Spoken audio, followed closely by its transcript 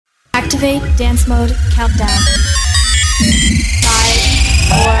Activate dance mode countdown.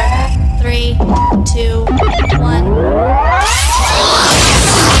 5, 4, 3, 2, 1.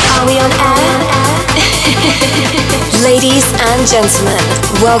 Are we on air? Ladies and gentlemen,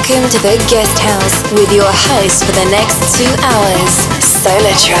 welcome to the guest house with your host for the next 2 hours,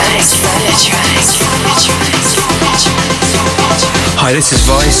 Solartrack. Hi, this is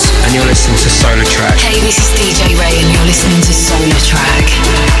Vice, and you're listening to Solartrack. Hey, this is DJ Ray, and you're listening to Solartrack.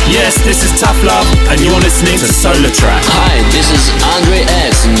 Yes, this is Tough Love, and you're listening to Solartrack. Hi, this is Andre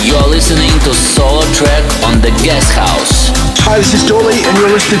X, and you're listening to Solartrack on the Guest House. Hi, this is Dolly, and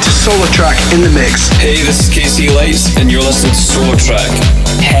you're listening to Solartrack in the mix. Hey, this is Casey Lights, and you're listening to Solartrack.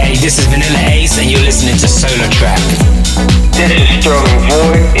 Hey, this is Vanilla Ace, and you're listening to Solartrack. This is Sterling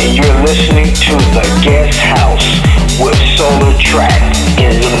Void, and you're listening to the Guest House with Solartrack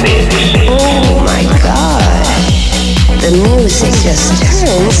in the mix. Oh my gosh, the music just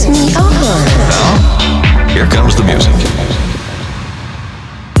turns me on. Now, here comes the music.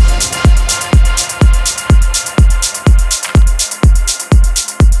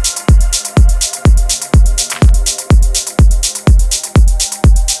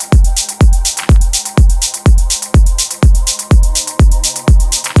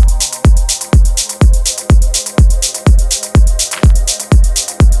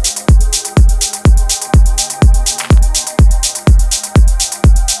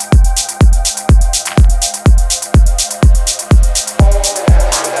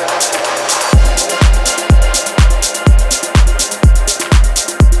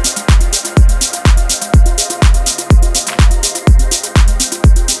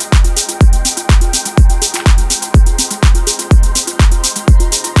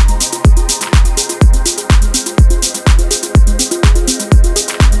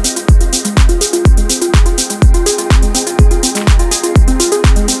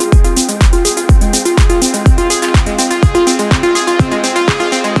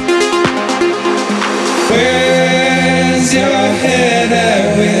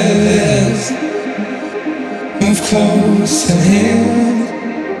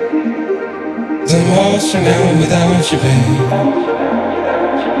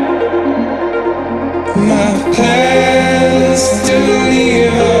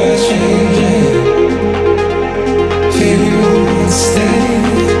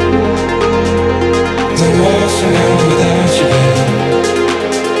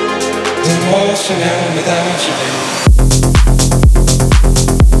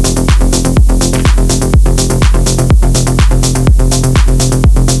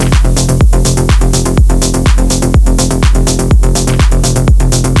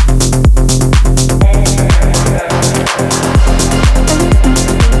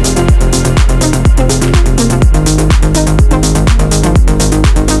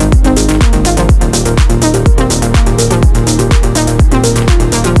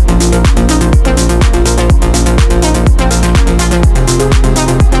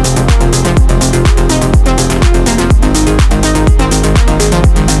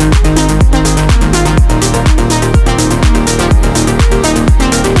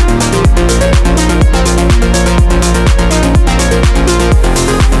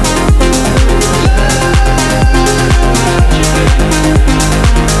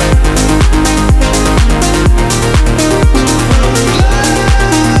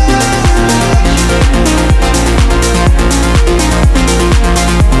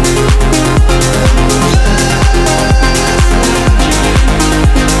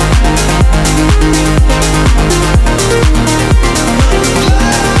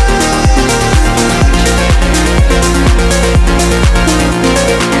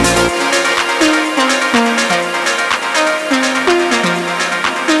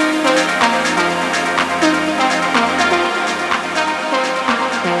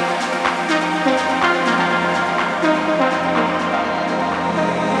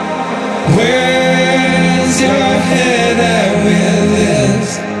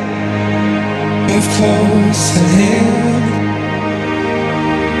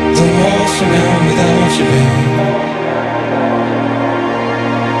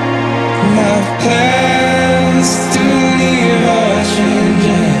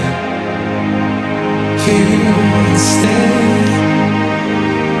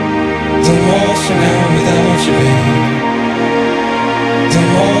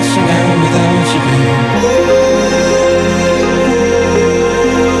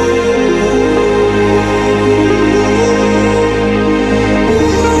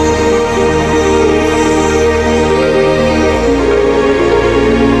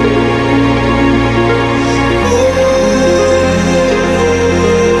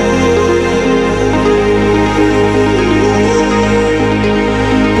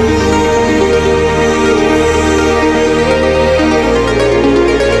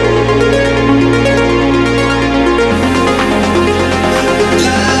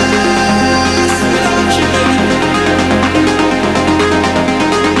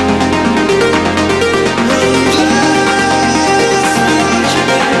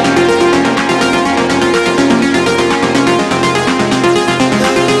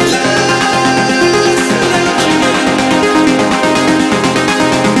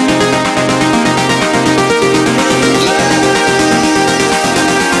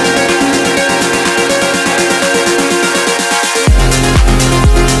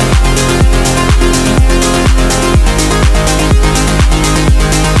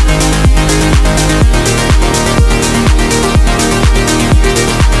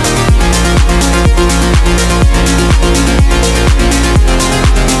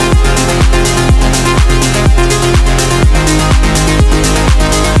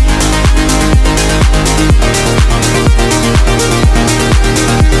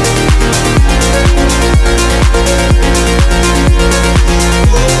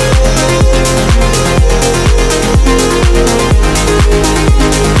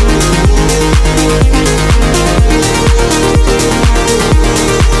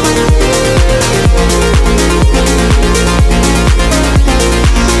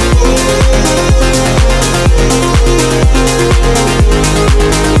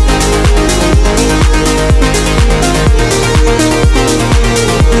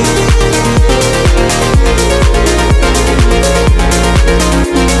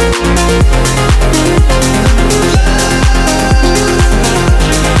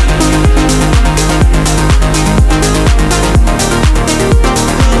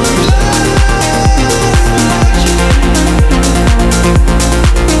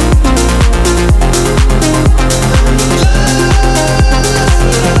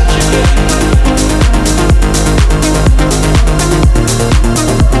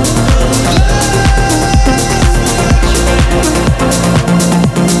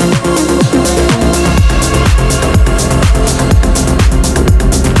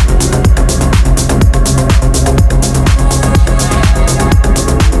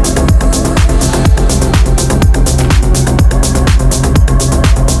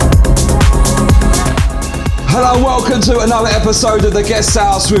 Hello and welcome to another episode of The Guest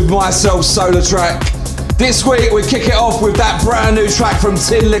House with myself, Solar Track. This week we kick it off with that brand new track from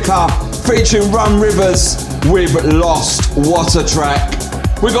Tin Liquor featuring Run Rivers with Laust. What a track.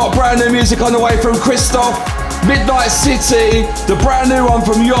 We got brand new music on the way from Christoph, Midnight City, the brand new one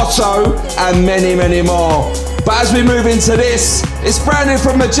from Yotto, and many, many more. But as we move into this, it's brand new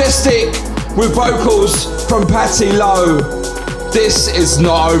from Majestic with vocals from Patty Lowe. This is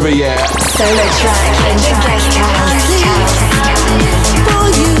not over yet. Solar Track in the Guest House. For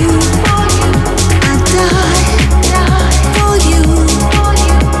you, I die for you.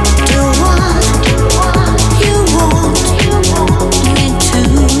 Do what you want me to.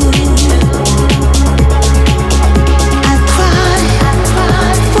 I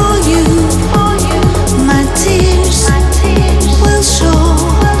cry for you. My tears will show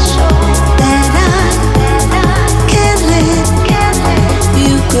that I can't let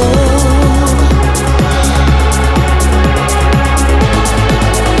you go.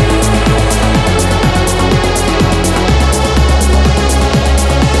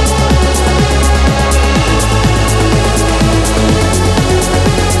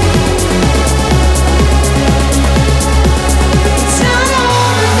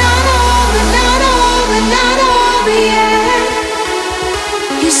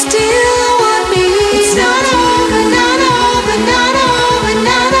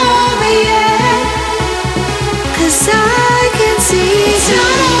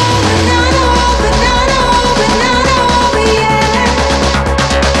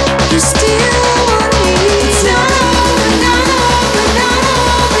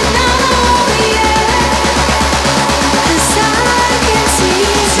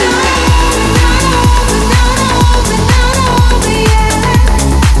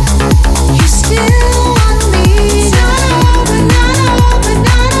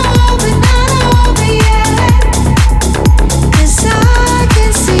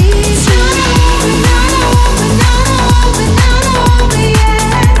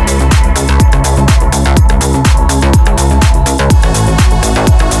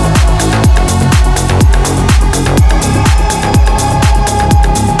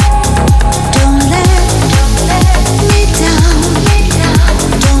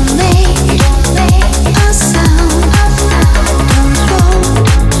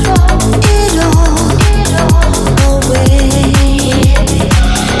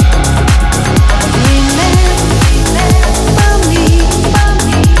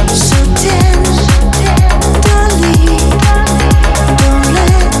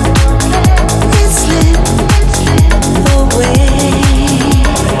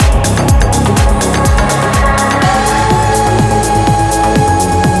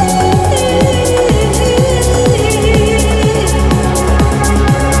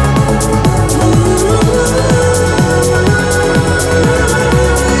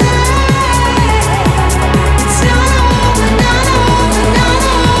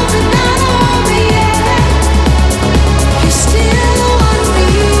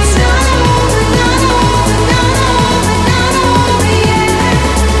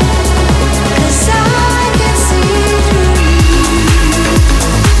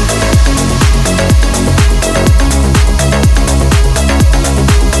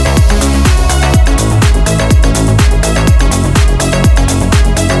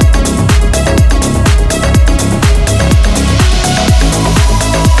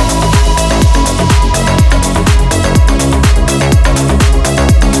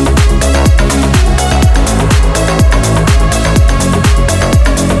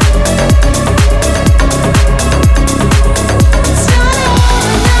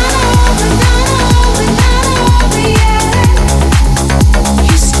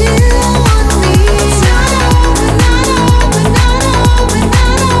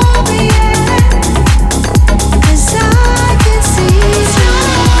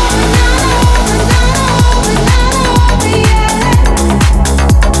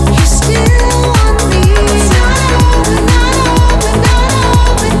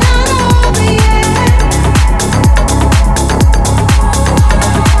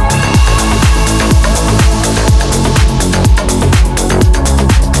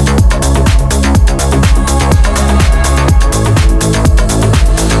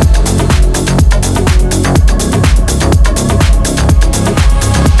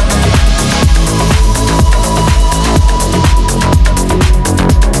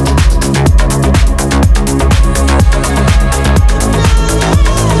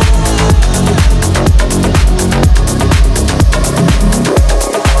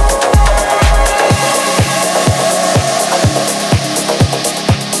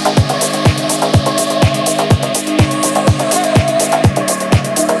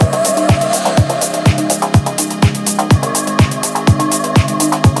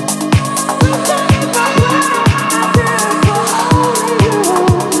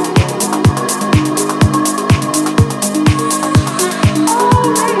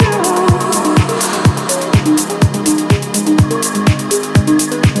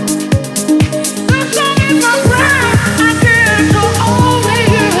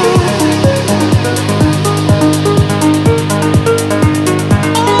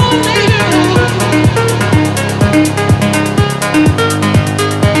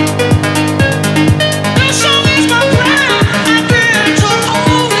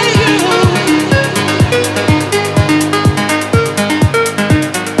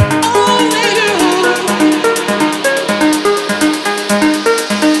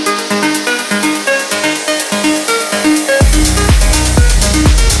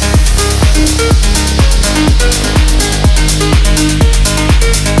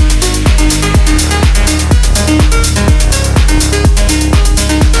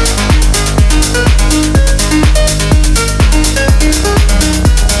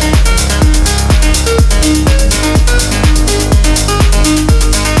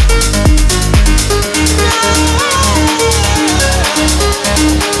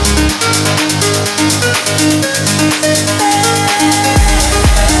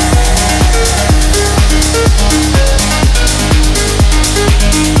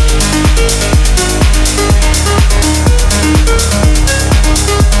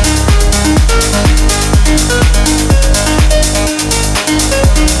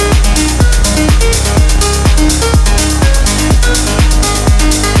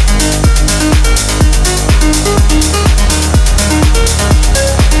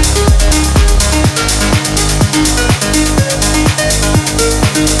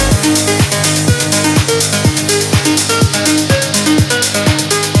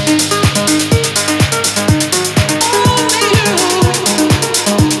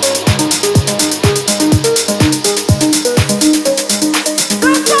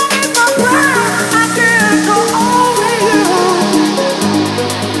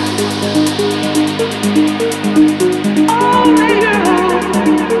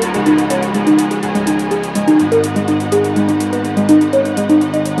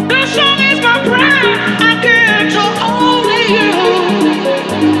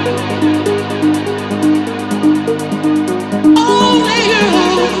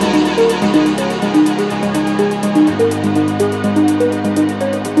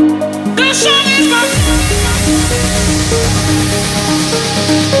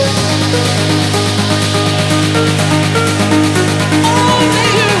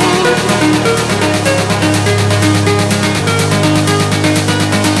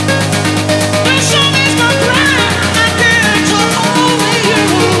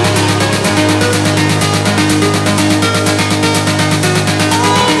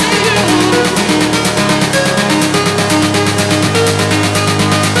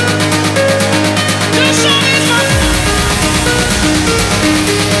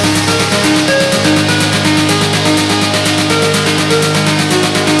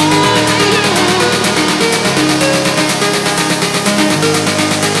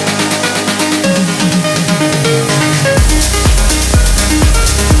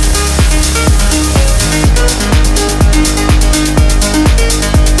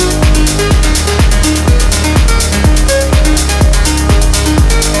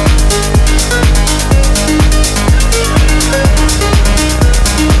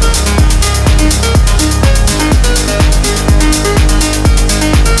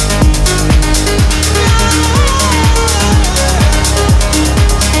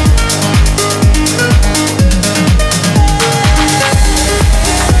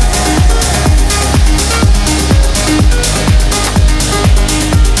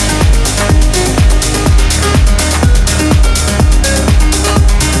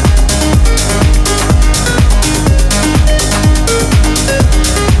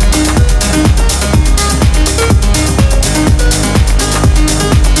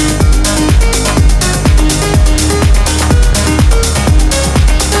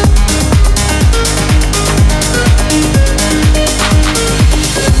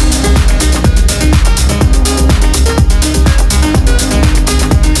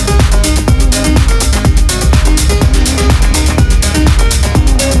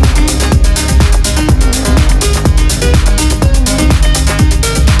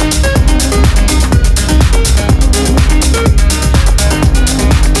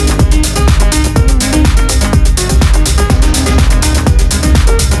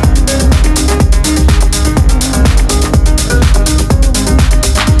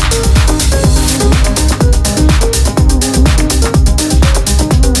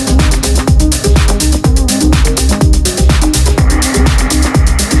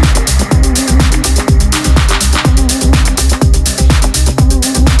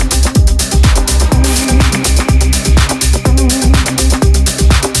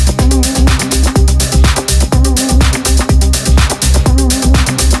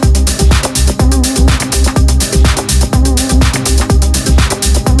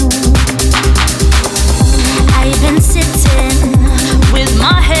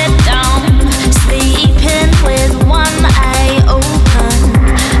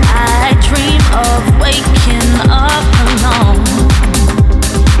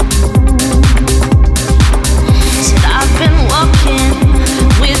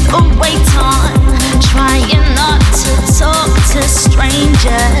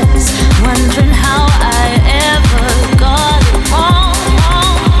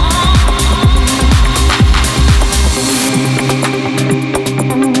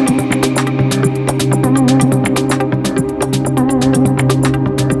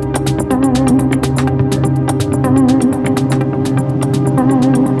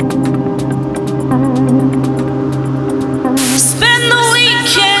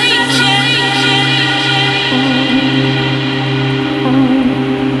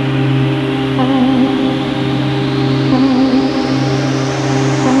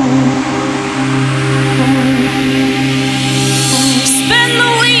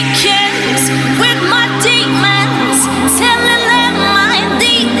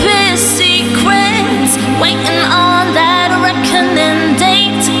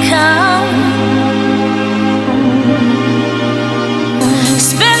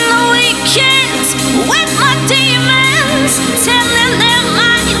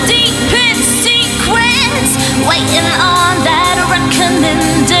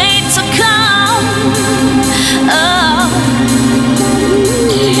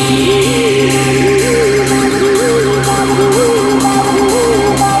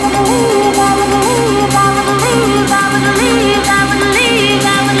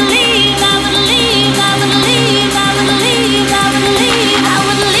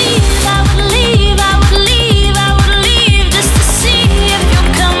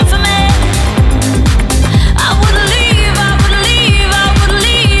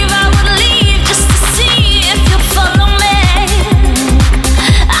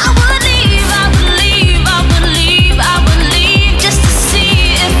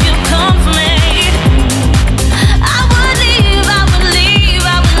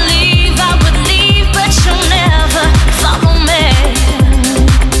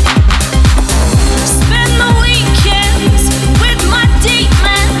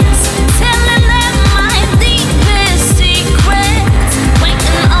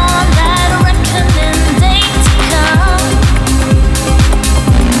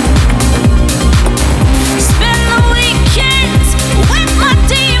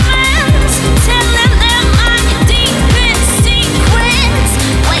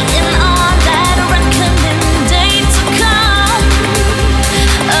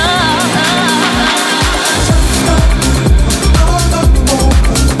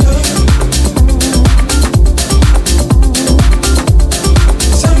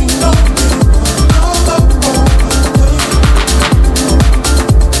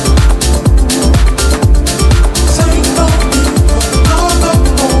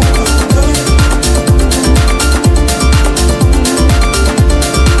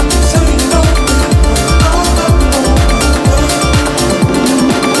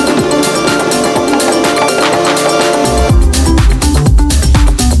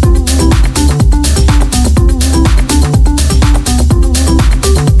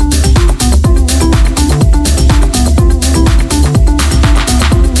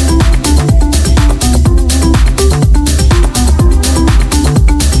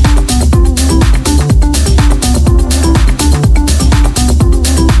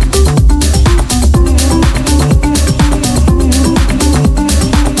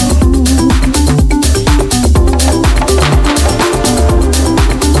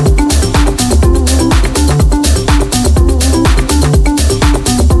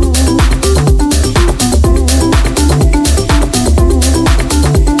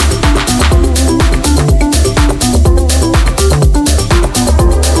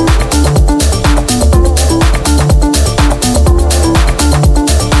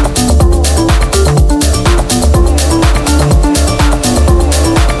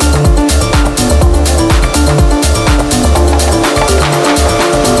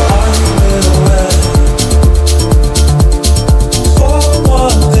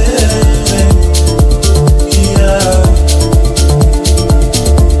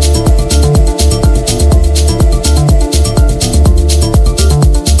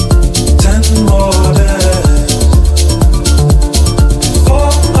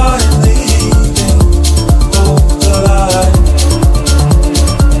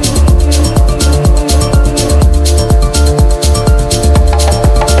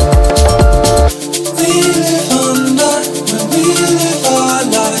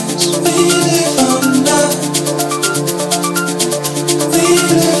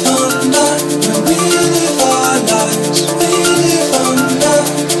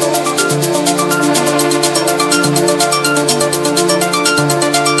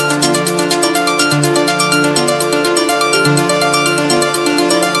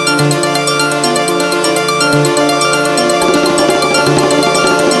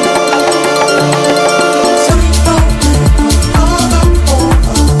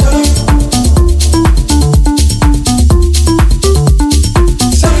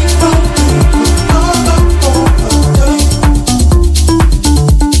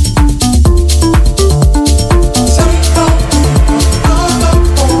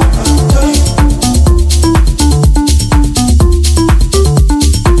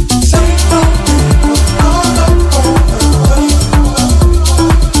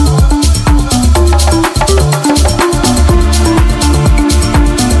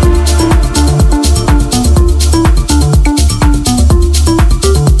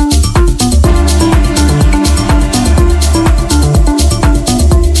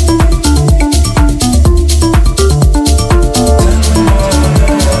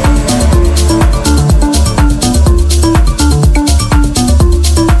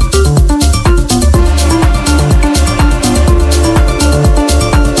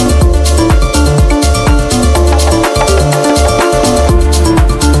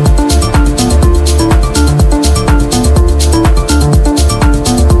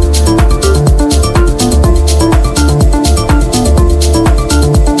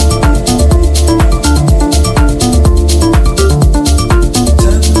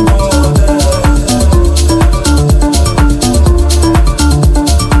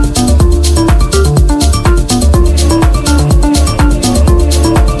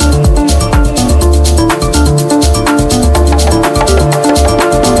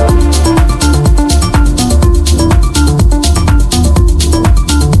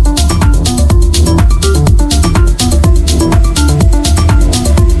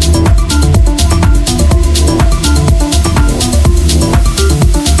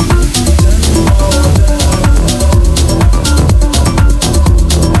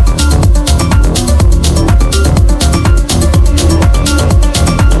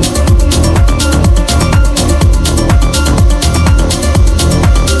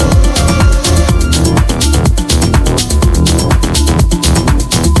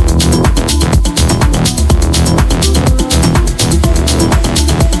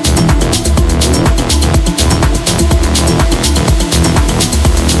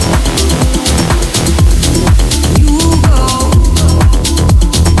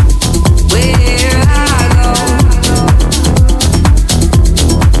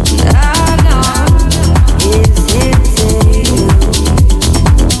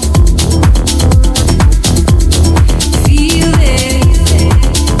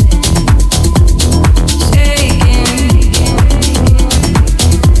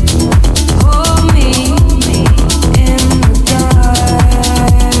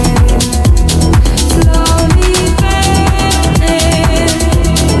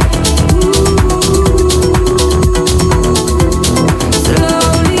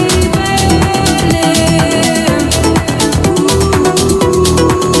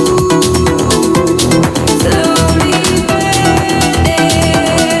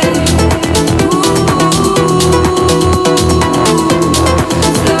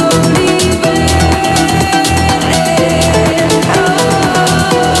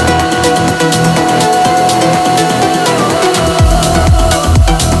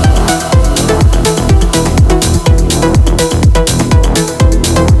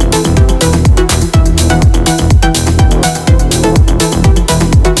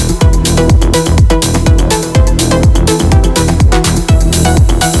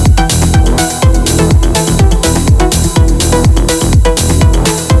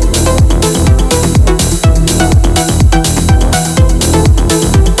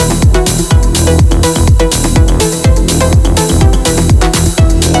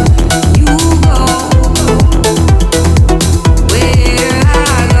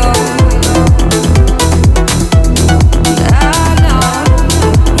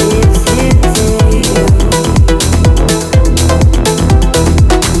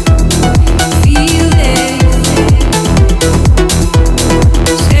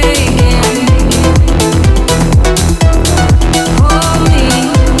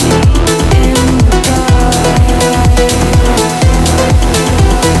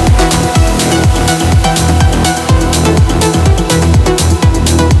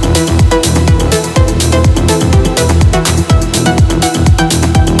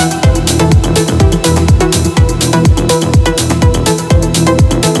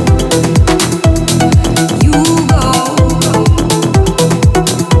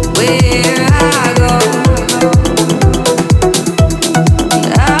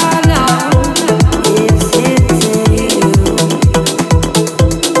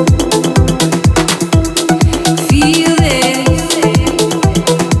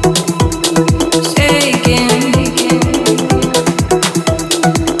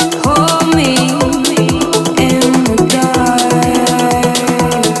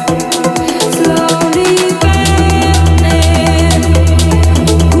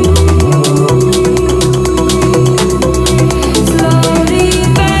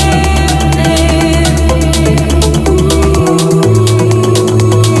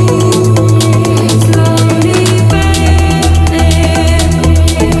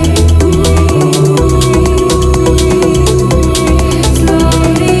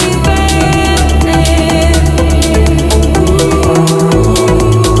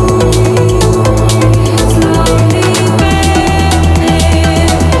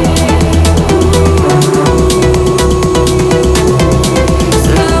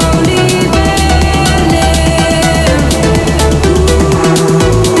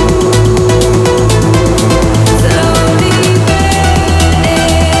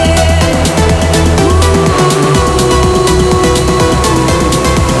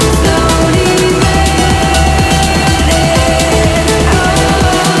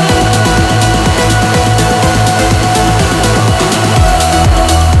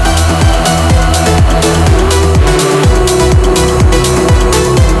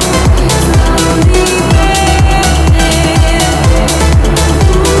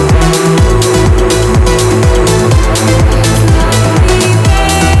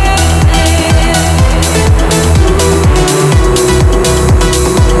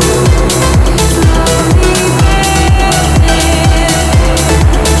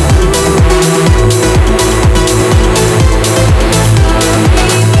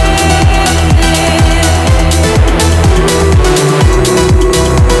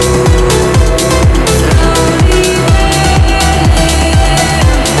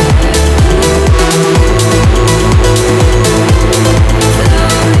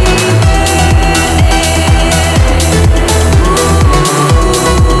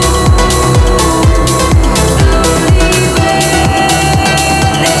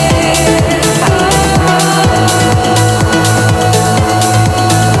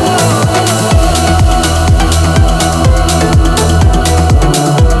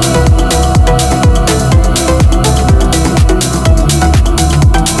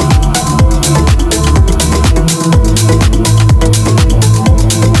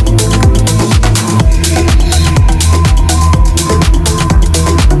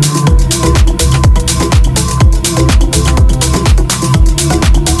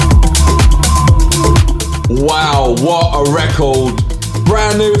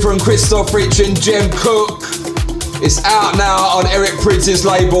 Brand new from Christoph featuring Jem Cook. It's out now on Eric Prince's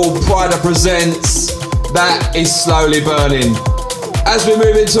label, Prida Presents. That is Slowly Burning. As we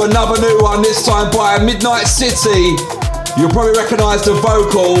move into another new one, this time by Midnight City, you'll probably recognise the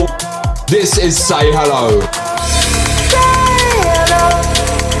vocal. This is Say Hello.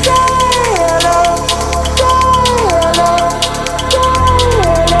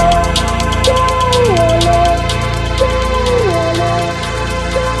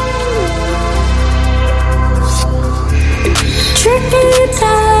 Tricky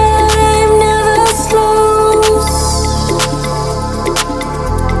time never slows.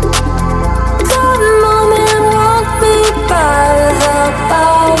 The moment walked me by without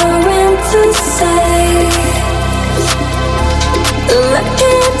bothering to say.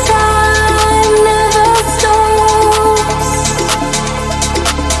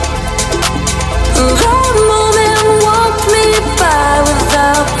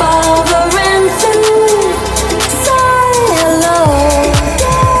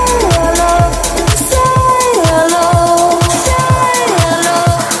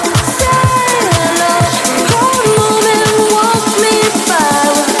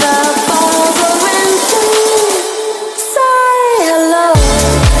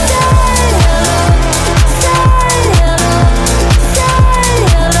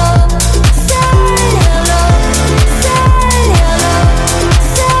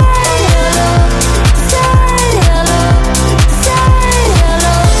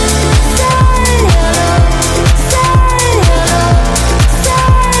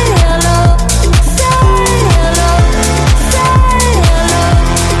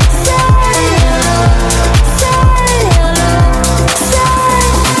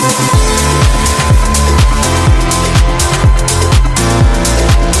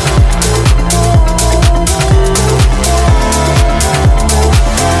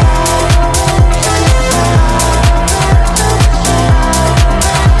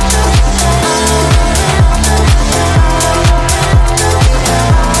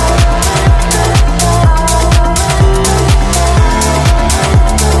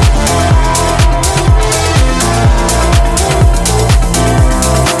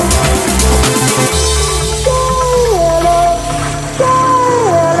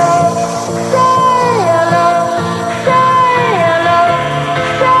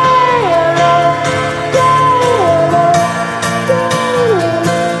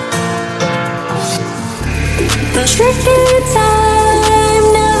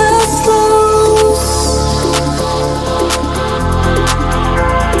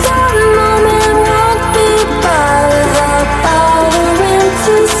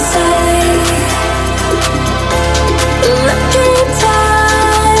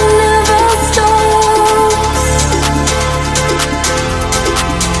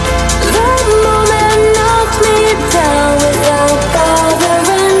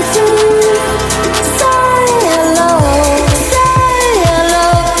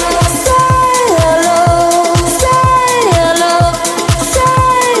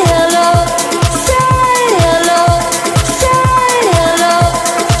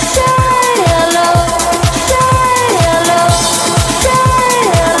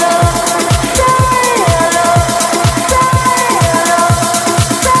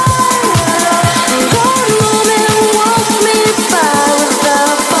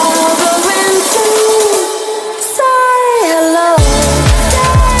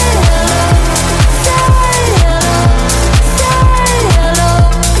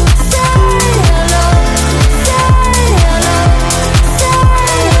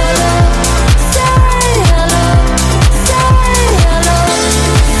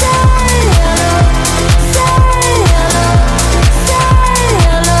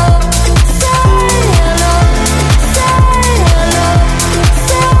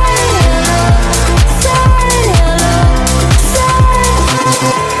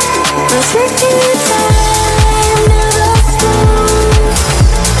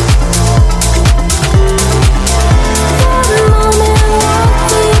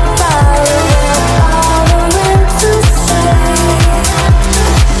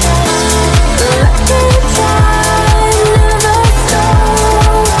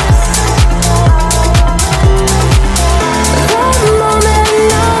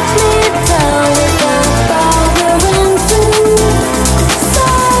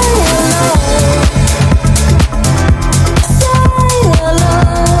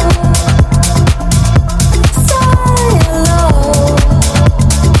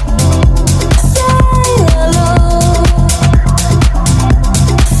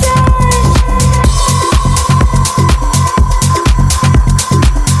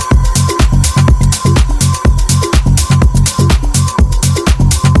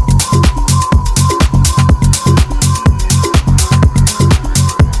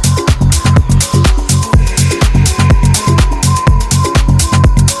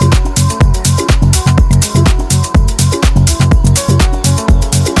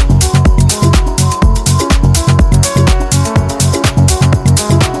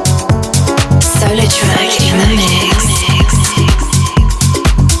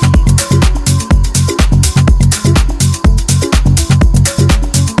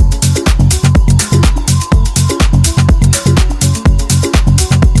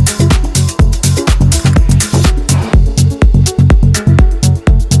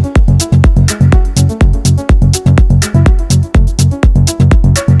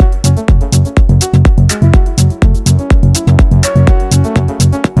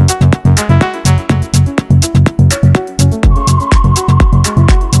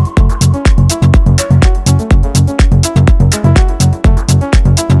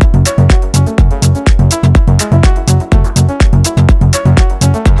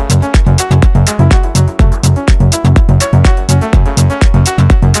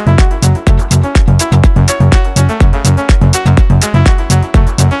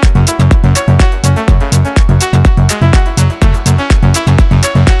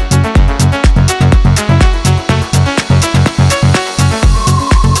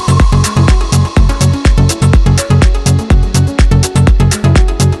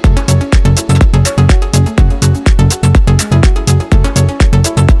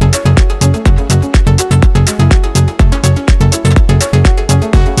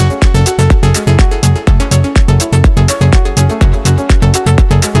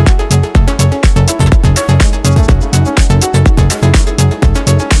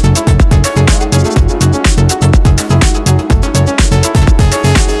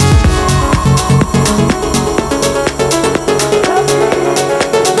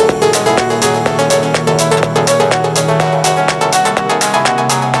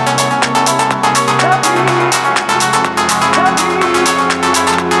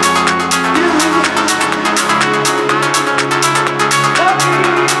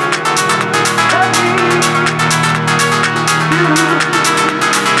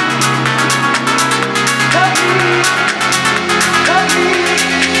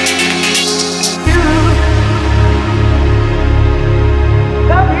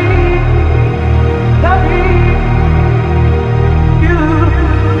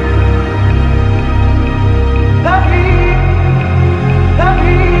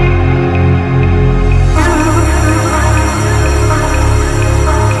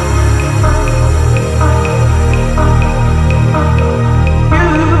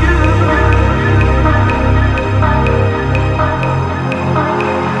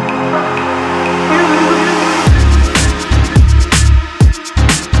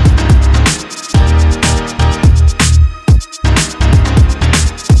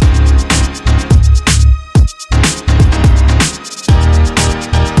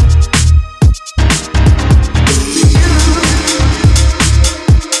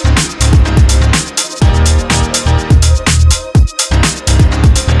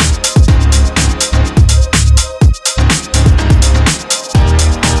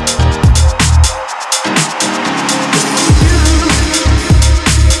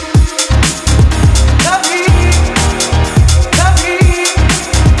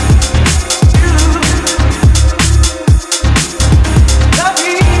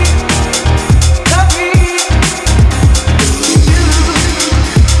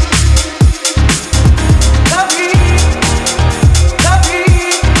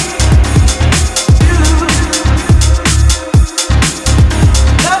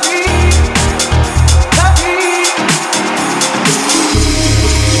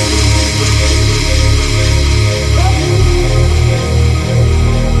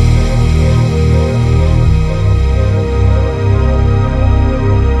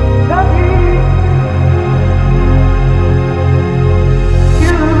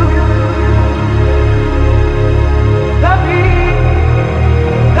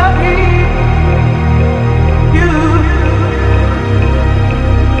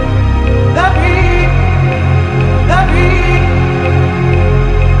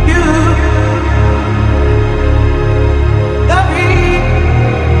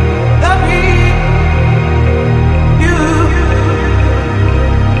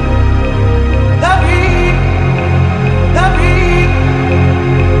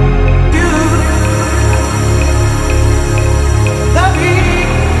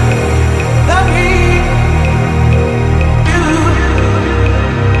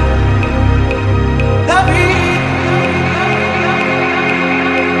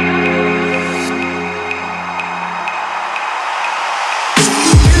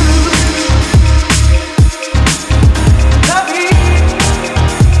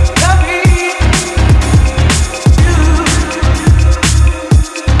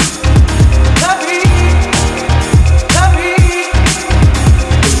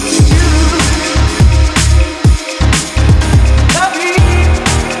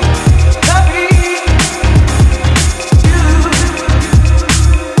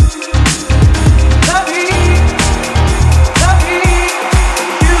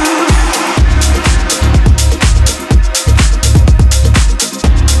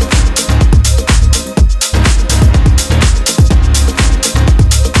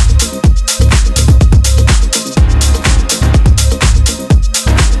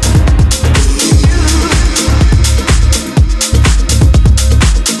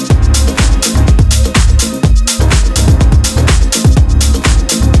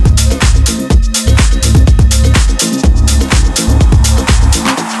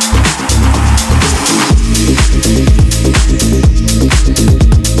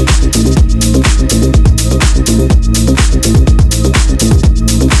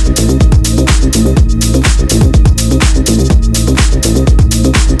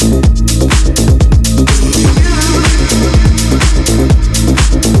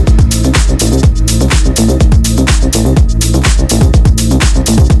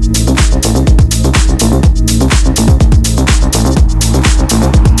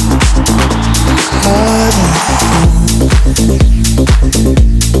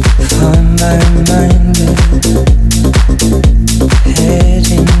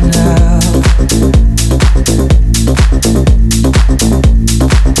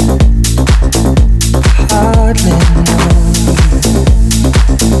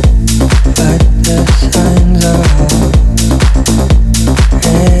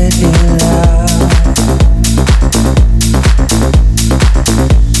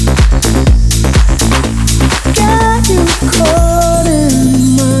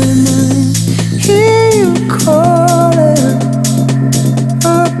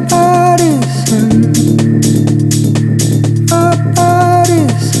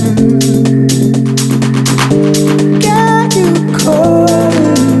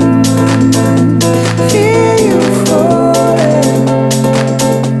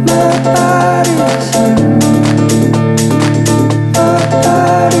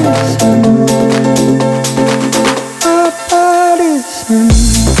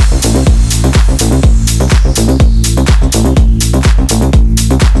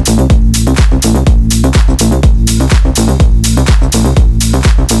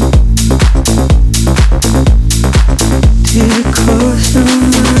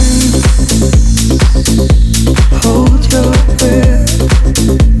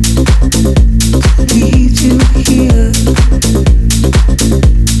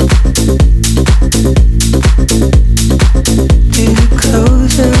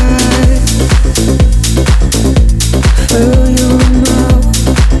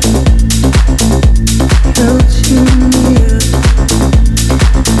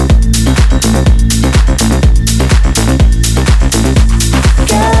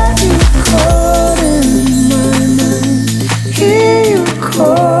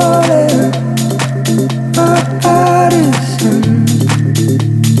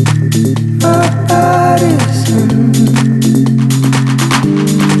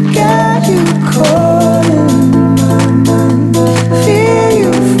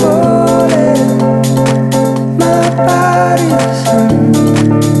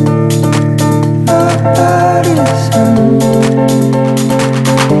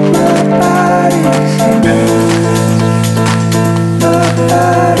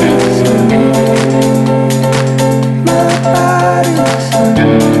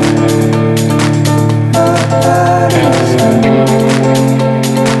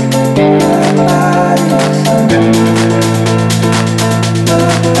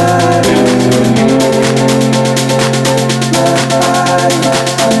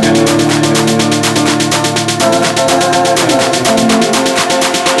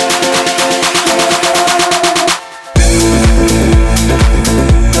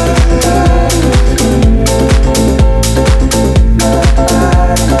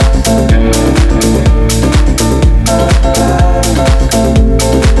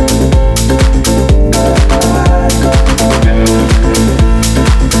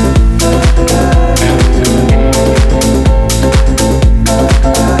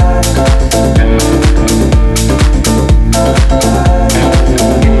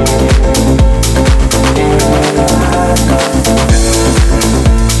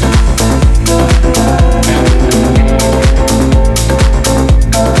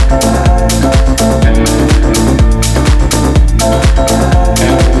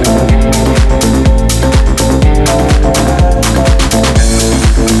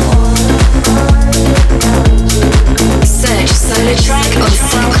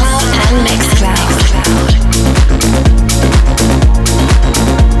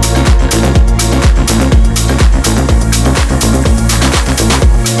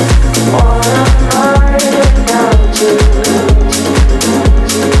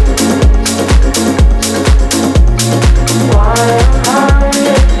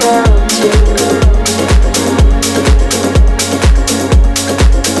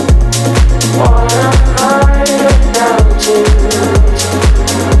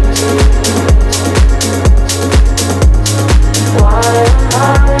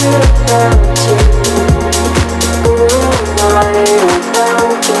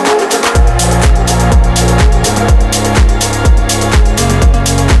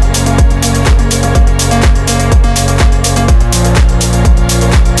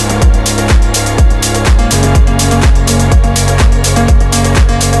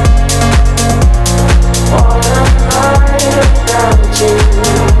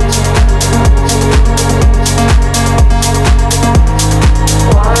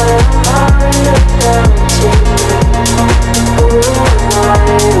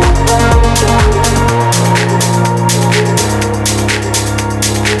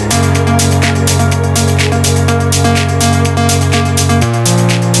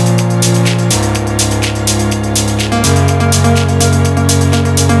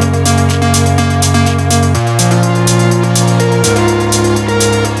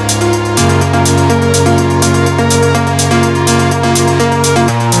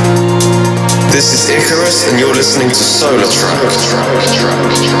 This is Icarus, and you're listening to Solar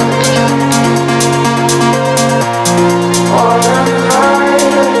Track.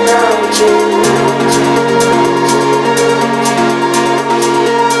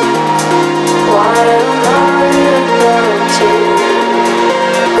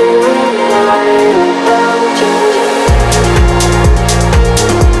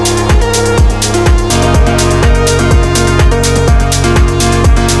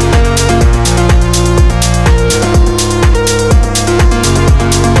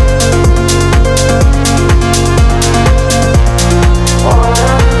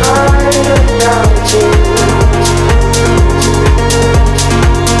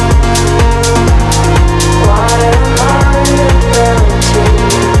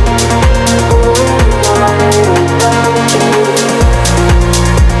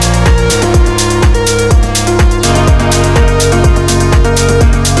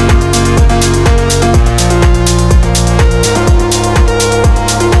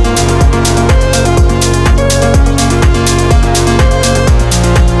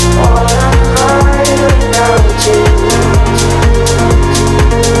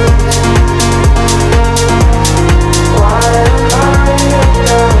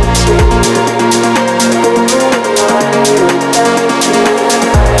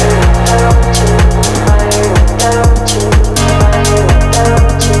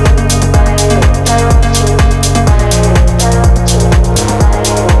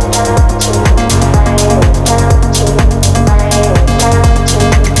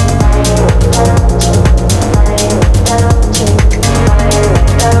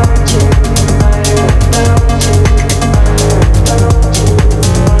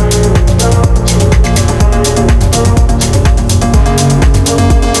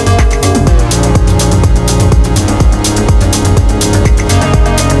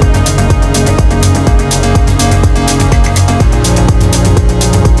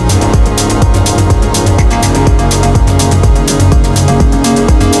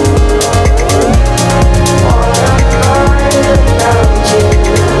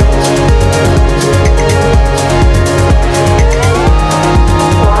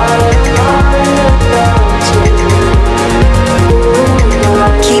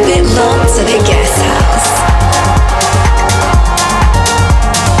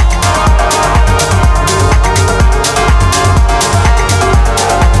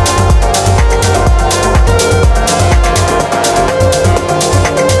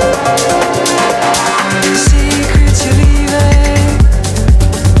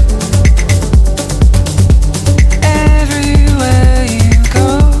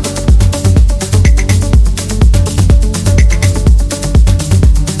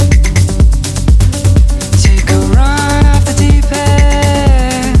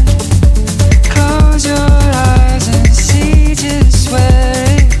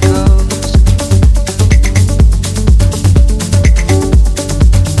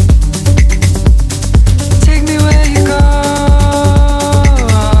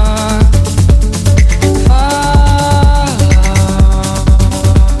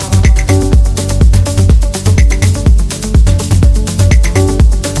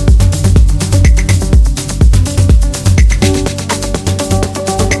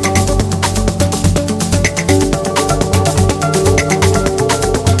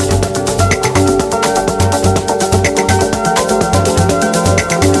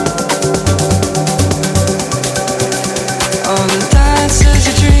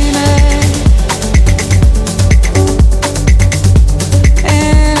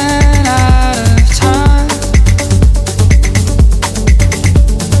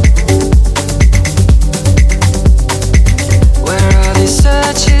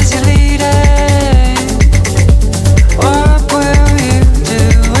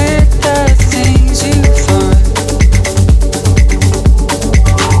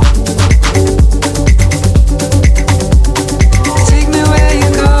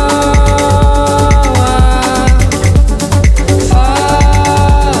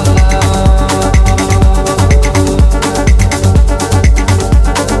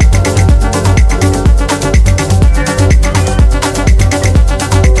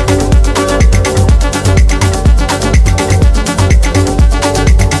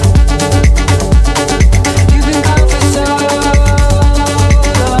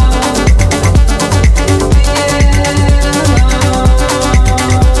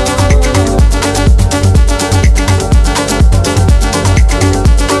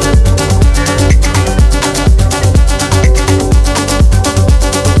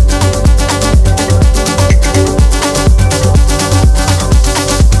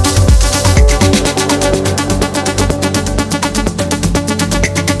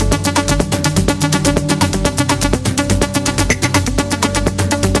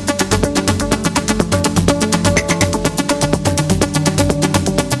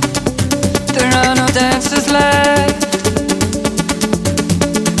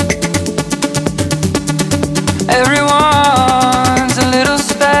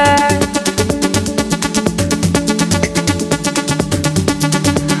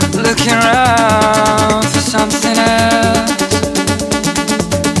 looking around for something else.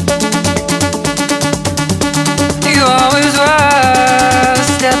 You always were a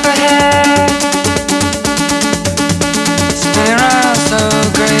step ahead, spinning around so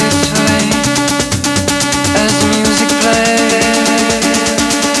gracefully as the music plays.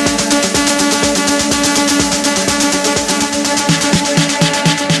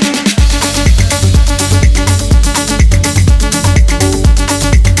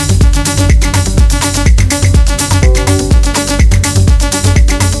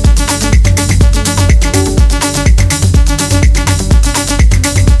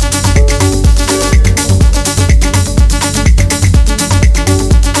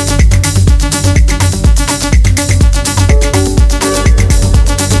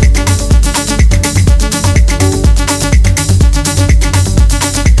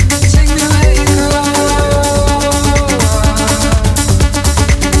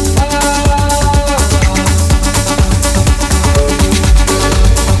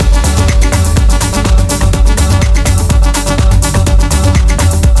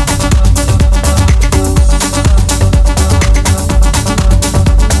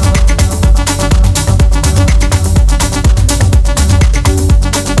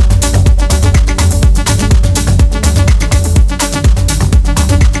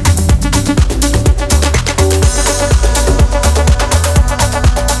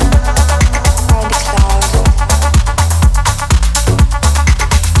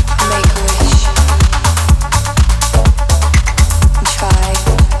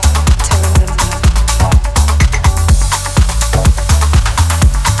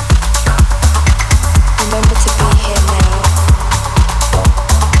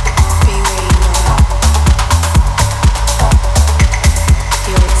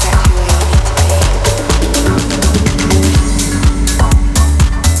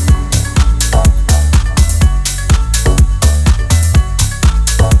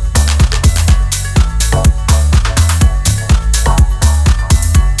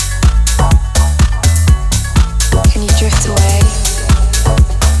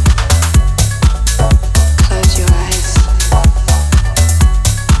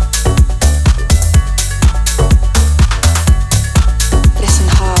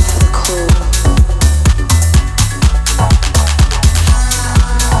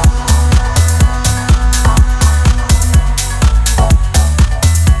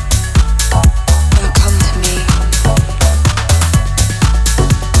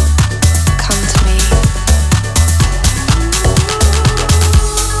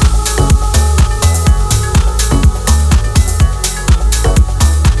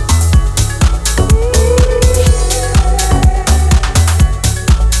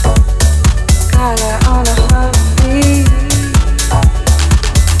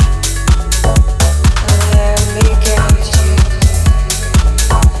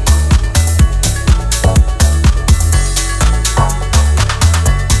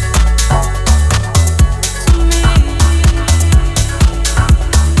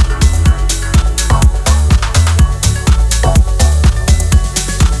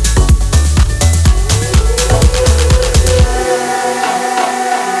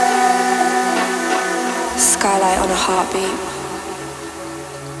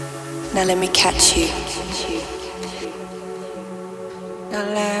 Now let me catch you. Now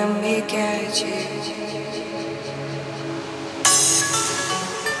let me catch you.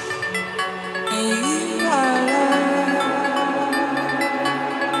 You are love.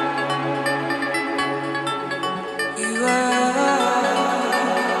 You are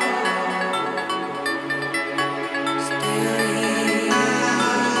still here.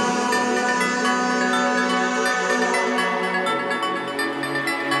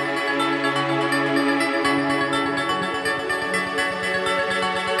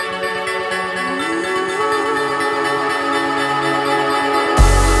 Ooh.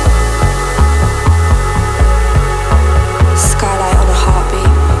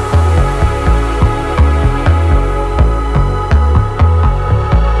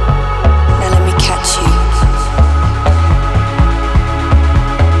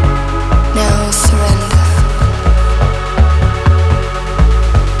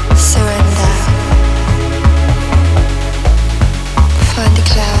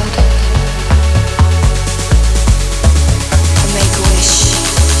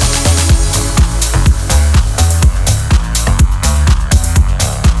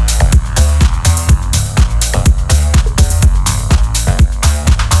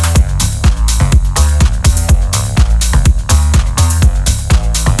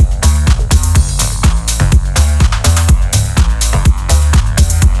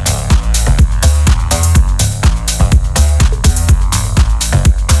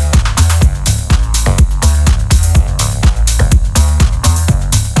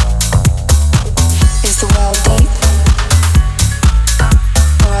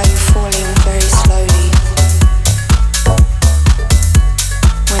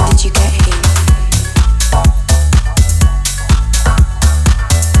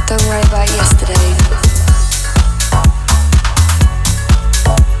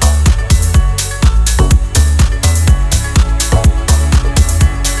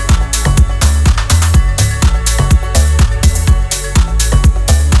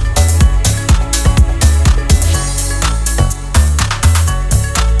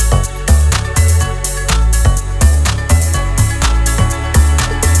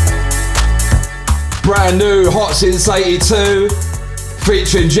 brand new, hot since 82,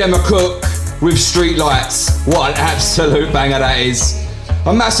 featuring Gemma Cook with Streetlights. What an absolute banger that is.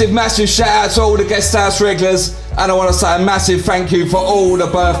 A massive, massive shout out to all the guest house regulars, and I want to say a massive thank you for all the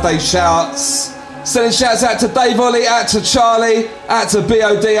birthday shouts. Sending shouts out to Dave Ollie, out to Charlie, out to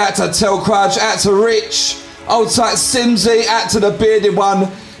BOD, out to Telcrudge, out to Rich, old tight Simsy, out to the bearded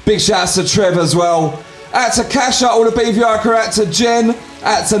one. Big shouts to Trev as well. Out to Kasha, all the BVR crew, out to Jen,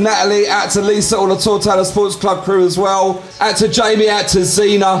 out to Natalie, out to Lisa, all the Tour Taylor Sports Club crew as well. Out to Jamie, out to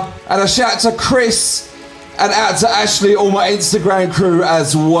Zena, and a shout to Chris, and out to Ashley, all my Instagram crew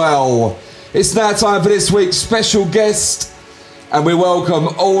as well. It's now time for this week's special guest, and we welcome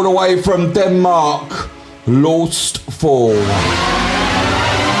all the way from Denmark, Laust 4. This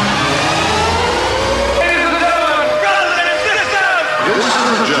is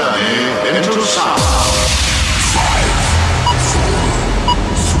a journey into sound. 5, 4,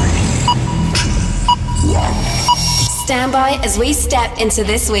 3, 2, 1. Stand by as we step into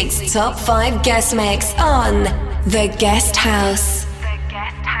this week's top 5 guest mix on The Guest House.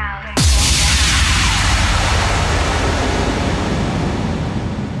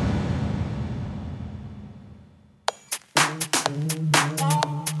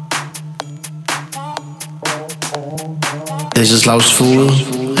 This is Laust,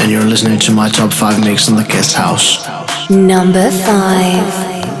 and you're listening to my top 5 mix on The Guest House. Number 5.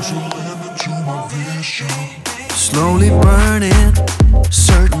 Slowly burning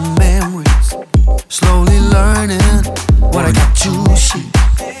certain memories, slowly learning what I got to see.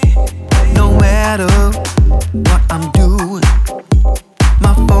 No matter what I'm doing,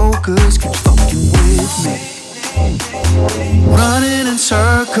 my focus keeps fucking with me. Running in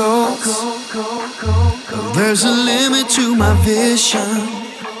circles, there's a limit to my vision.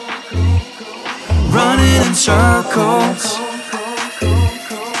 Running in circles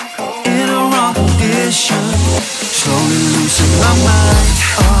in a wrong condition. Slowly losing my mind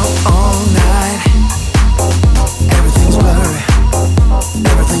up all night. Everything's blurry,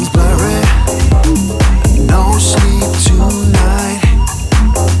 everything's blurry. No sleep tonight.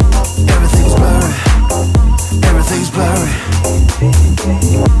 Everything's blurry, everything's blurry.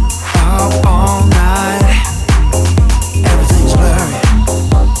 Up all night. Everything's blurry,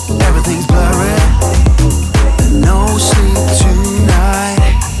 everything's blurry. No sleep tonight.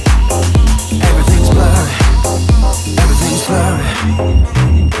 Everything's blurry, everything's blurry.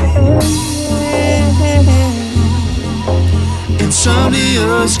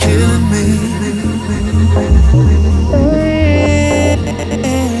 Insomnia's killing me.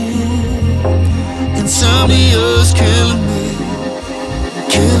 Insomnia's killing me,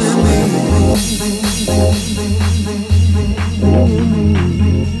 killing me.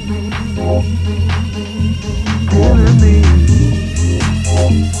 Killing me,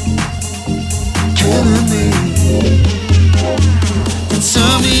 killing me.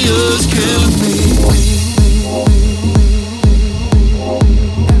 Insomnia's killing me.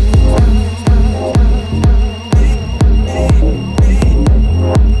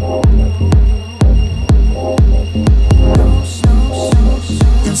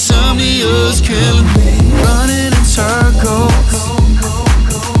 Insomnia's killing me. Running in circles,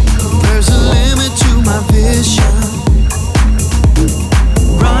 there's a limit to my vision.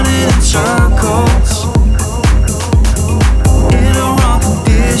 Running in circles in a wrong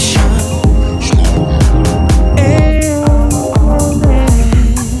condition.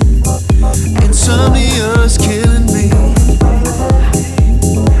 Insomnia's killing me.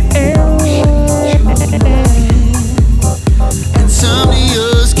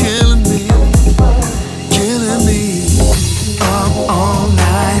 Insomnia's killing me, killing me. Up all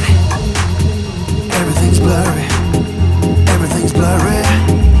night. Everything's blurry, everything's blurry.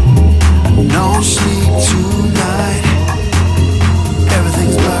 No sleep tonight.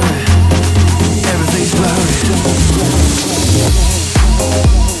 Everything's blurry, everything's blurry.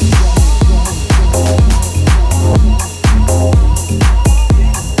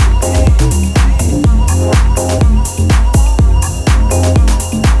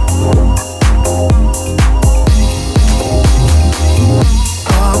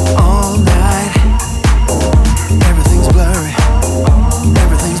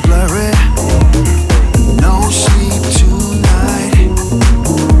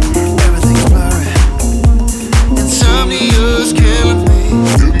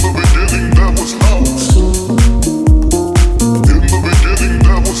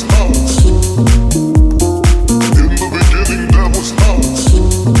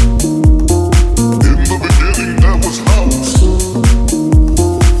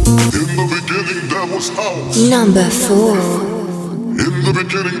 Number 4. In the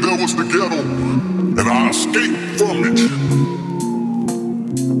beginning there was the ghetto, and and I escaped from it.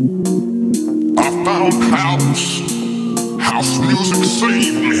 I found house music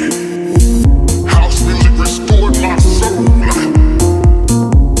saved me. House music restored my soul.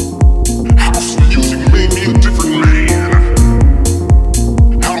 House music made me a different man.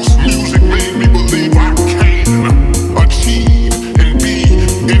 House music made me believe I can achieve and be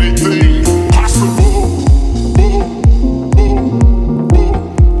anything possible.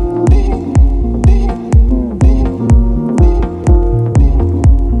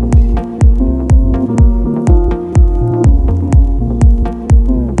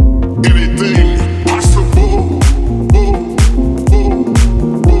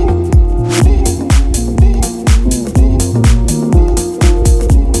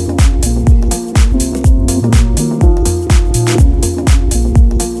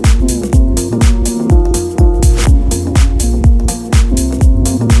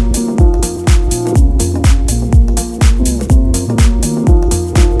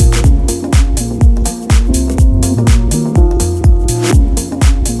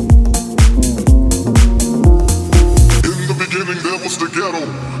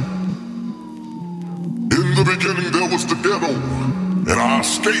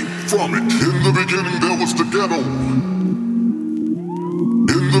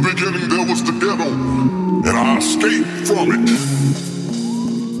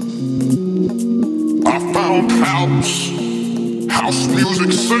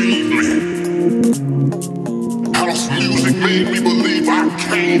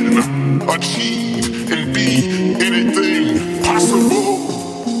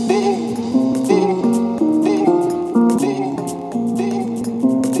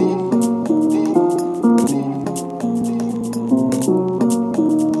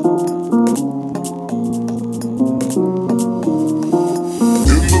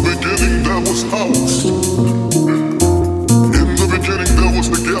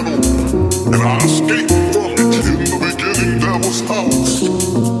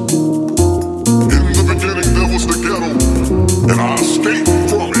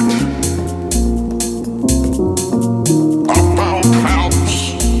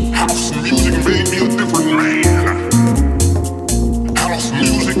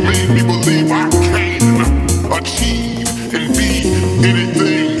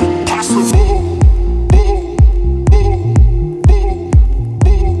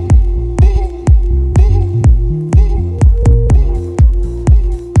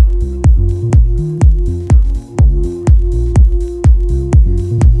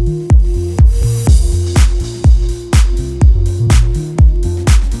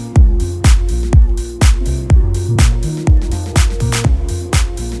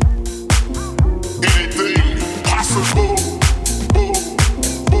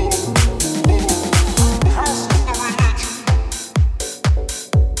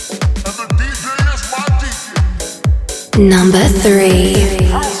 Number 3.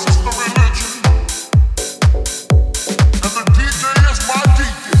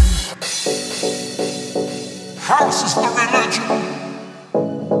 House is the religion,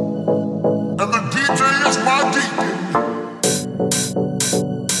 and the DJ is my deacon.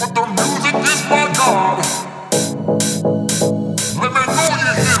 But the music is my God. Let me know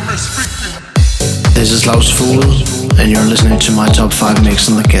you hear me speaking. This is Laust, and you're listening to my top 5 mix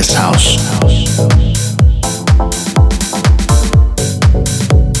in the guest house.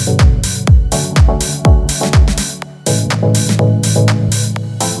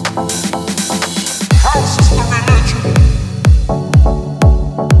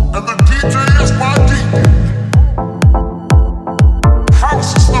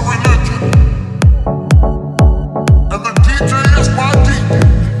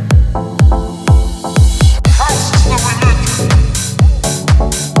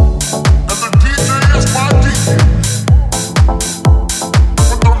 DJ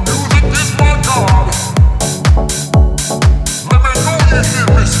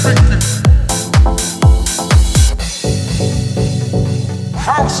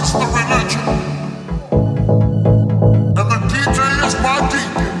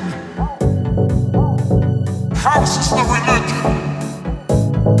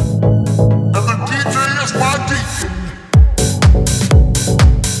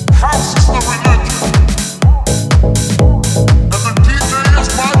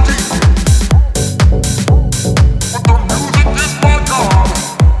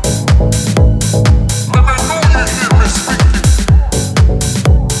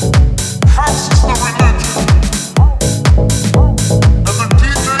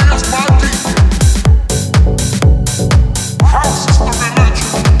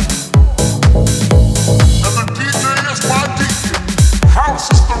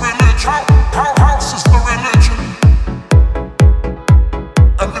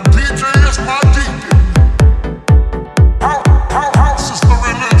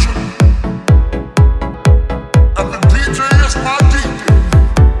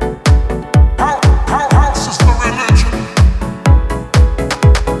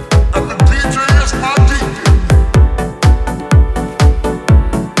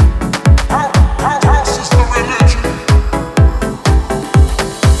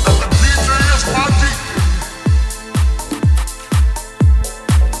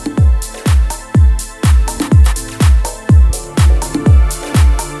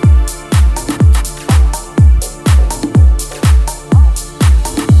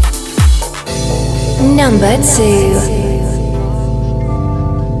Number 2.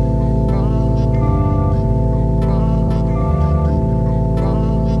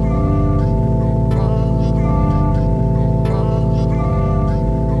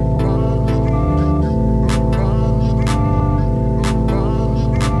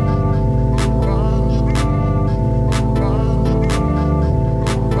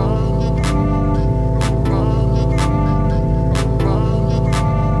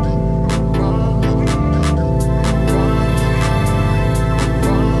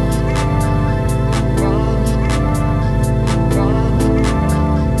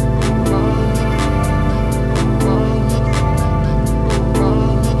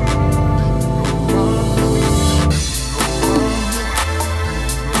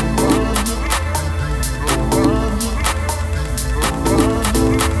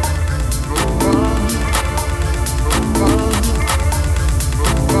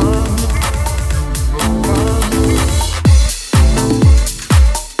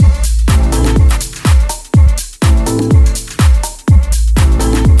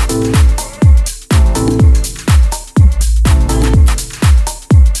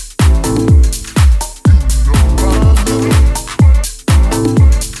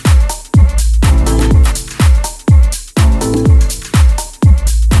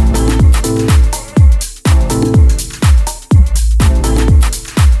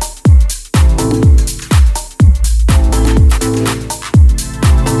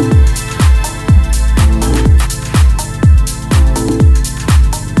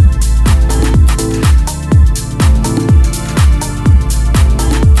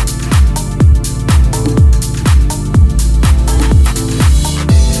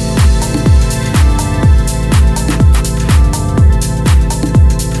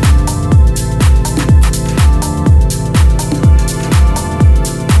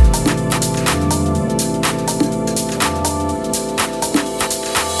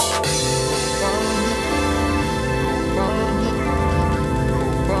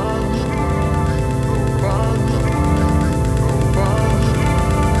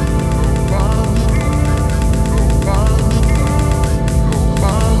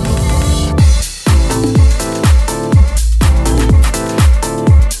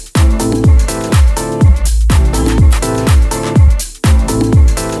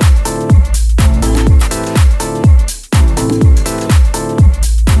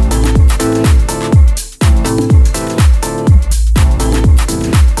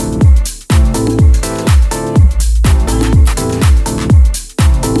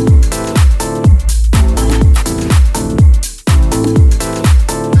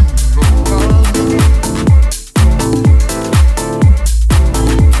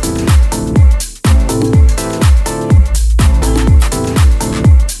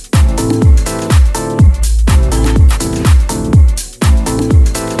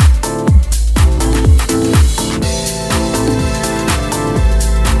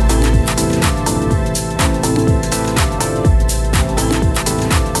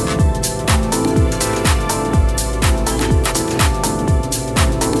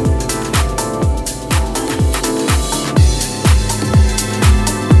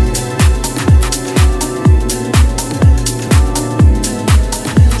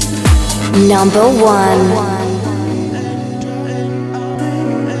 Number 1.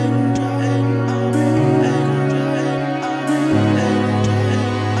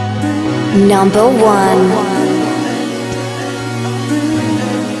 Number 1.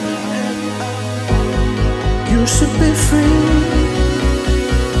 You should be free,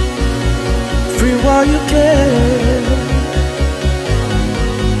 free while you can,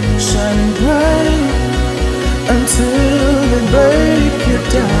 shining bright until they break you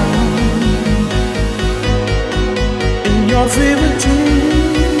down. In your favorite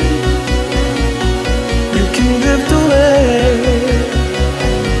dream, you can drift away,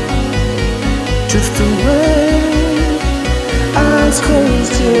 drift away, eyes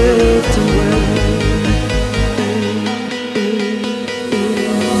closed, drift away.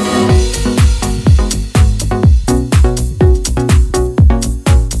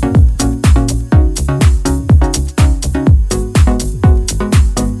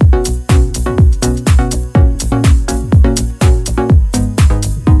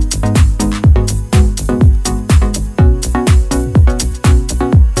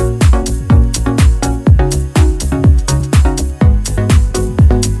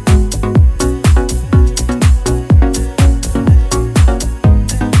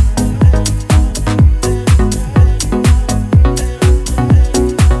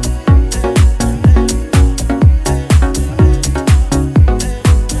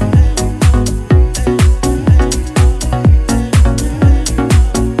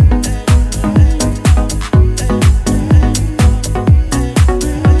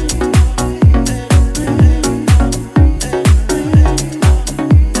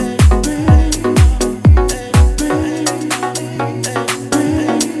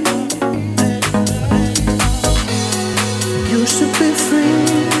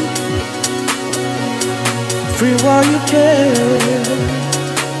 free while you can,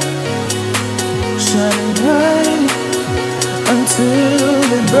 shining bright until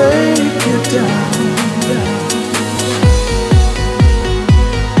they break it down.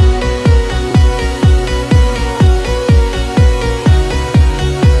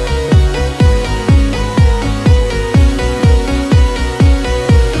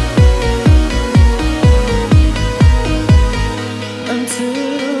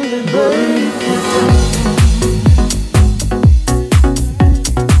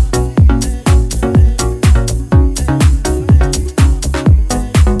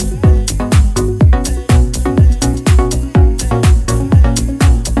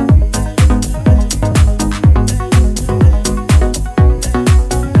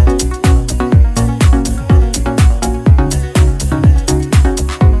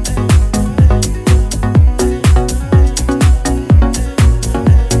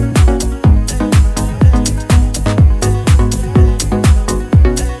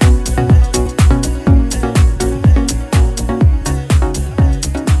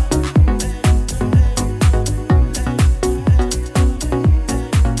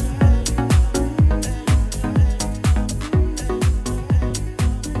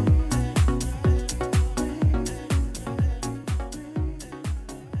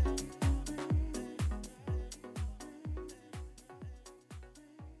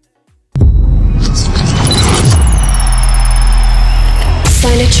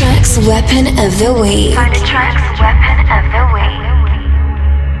 Solartrack's Weapon of the Week. Solartrack's Weapon of the Week.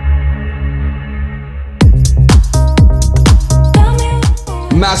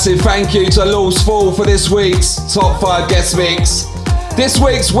 Massive thank you to Laust for this week's Top 5 Guest Mix. This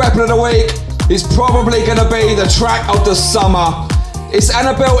week's Weapon of the Week is probably going to be the track of the summer. It's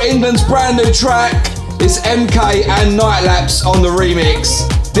Annabelle England's brand new track. It's MK and Night Lapse on the remix.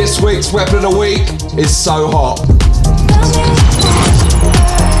 This week's Weapon of the Week is So Hot.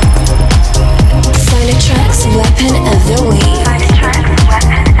 Solartrack's Weapon of the Week. Solartrack's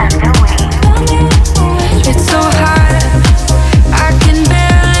Weapon of the Week. It's so hard, I can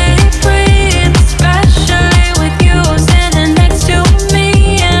barely breathe, especially with you sitting next to me.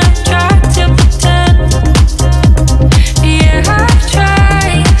 And I've tried to pretend, yeah, I've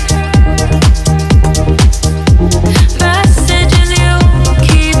tried. Messages you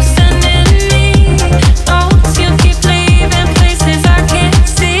keep sending me, notes you keep leaving, places I can't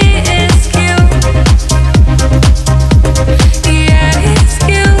see. It's cute, yeah, it's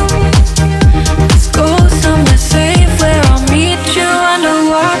cute. Let's go somewhere safe where I'll meet you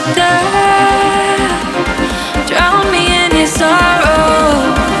underwater. Drown me in your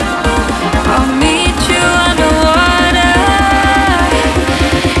sorrow. I'll meet you underwater.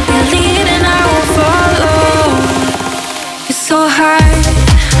 You lead and I will follow. It's so hard.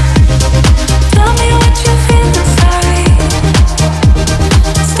 Tell me what you feel inside.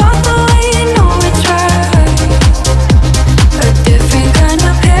 Start the way you know it's right. A different kind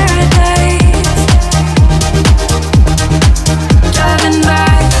of paradise. Driving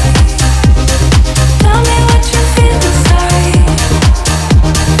by. Tell me what you feel inside.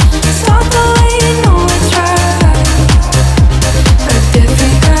 Start the way you know it's right. A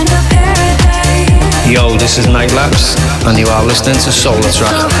different kind of paradise. Yo, this is Night Lapse, and you are listening to Solartrack. So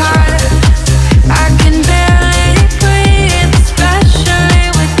hard, I can barely breathe, especially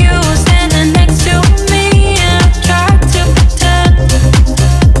with you standing next to me. And I've tried to pretend,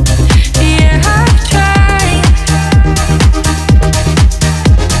 yeah, I've tried.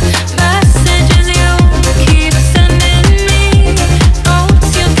 Messages you keep sending me, notes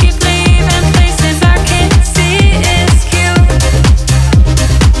you keep leaving, places I can't see. It's cute,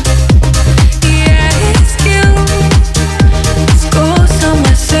 yeah, it's cute. Let's go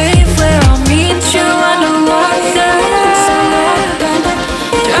somewhere safe where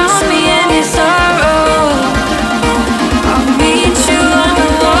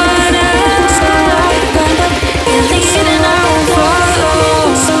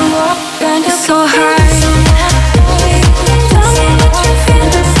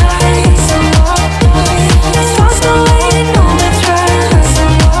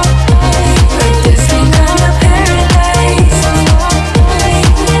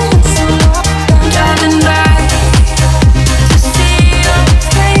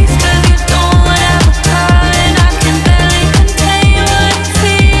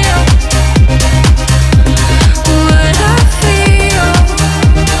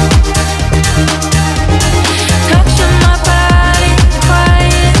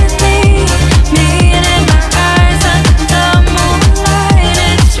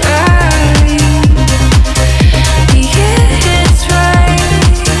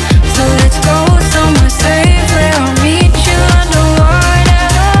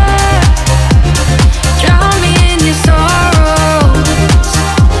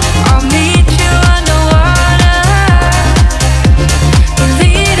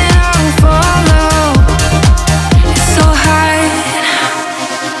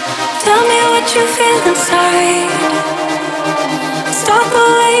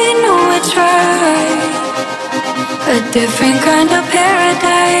A different kind of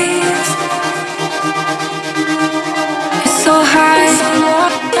paradise. It's so high.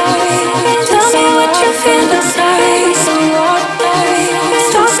 Tell me what you feel inside.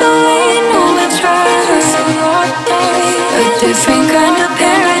 Start the way you know it's right. A different kind of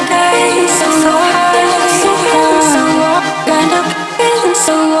paradise. So high, so high. Kind of feeling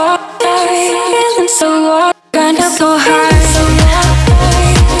so high, feeling so high. Kind of so high.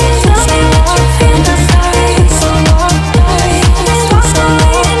 Tell me what you feel inside. Start the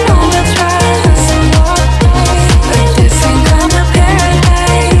way you know it's right. A different kind of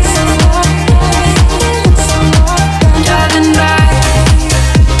paradise. Driving by.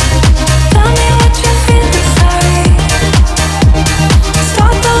 Tell me what you feel inside.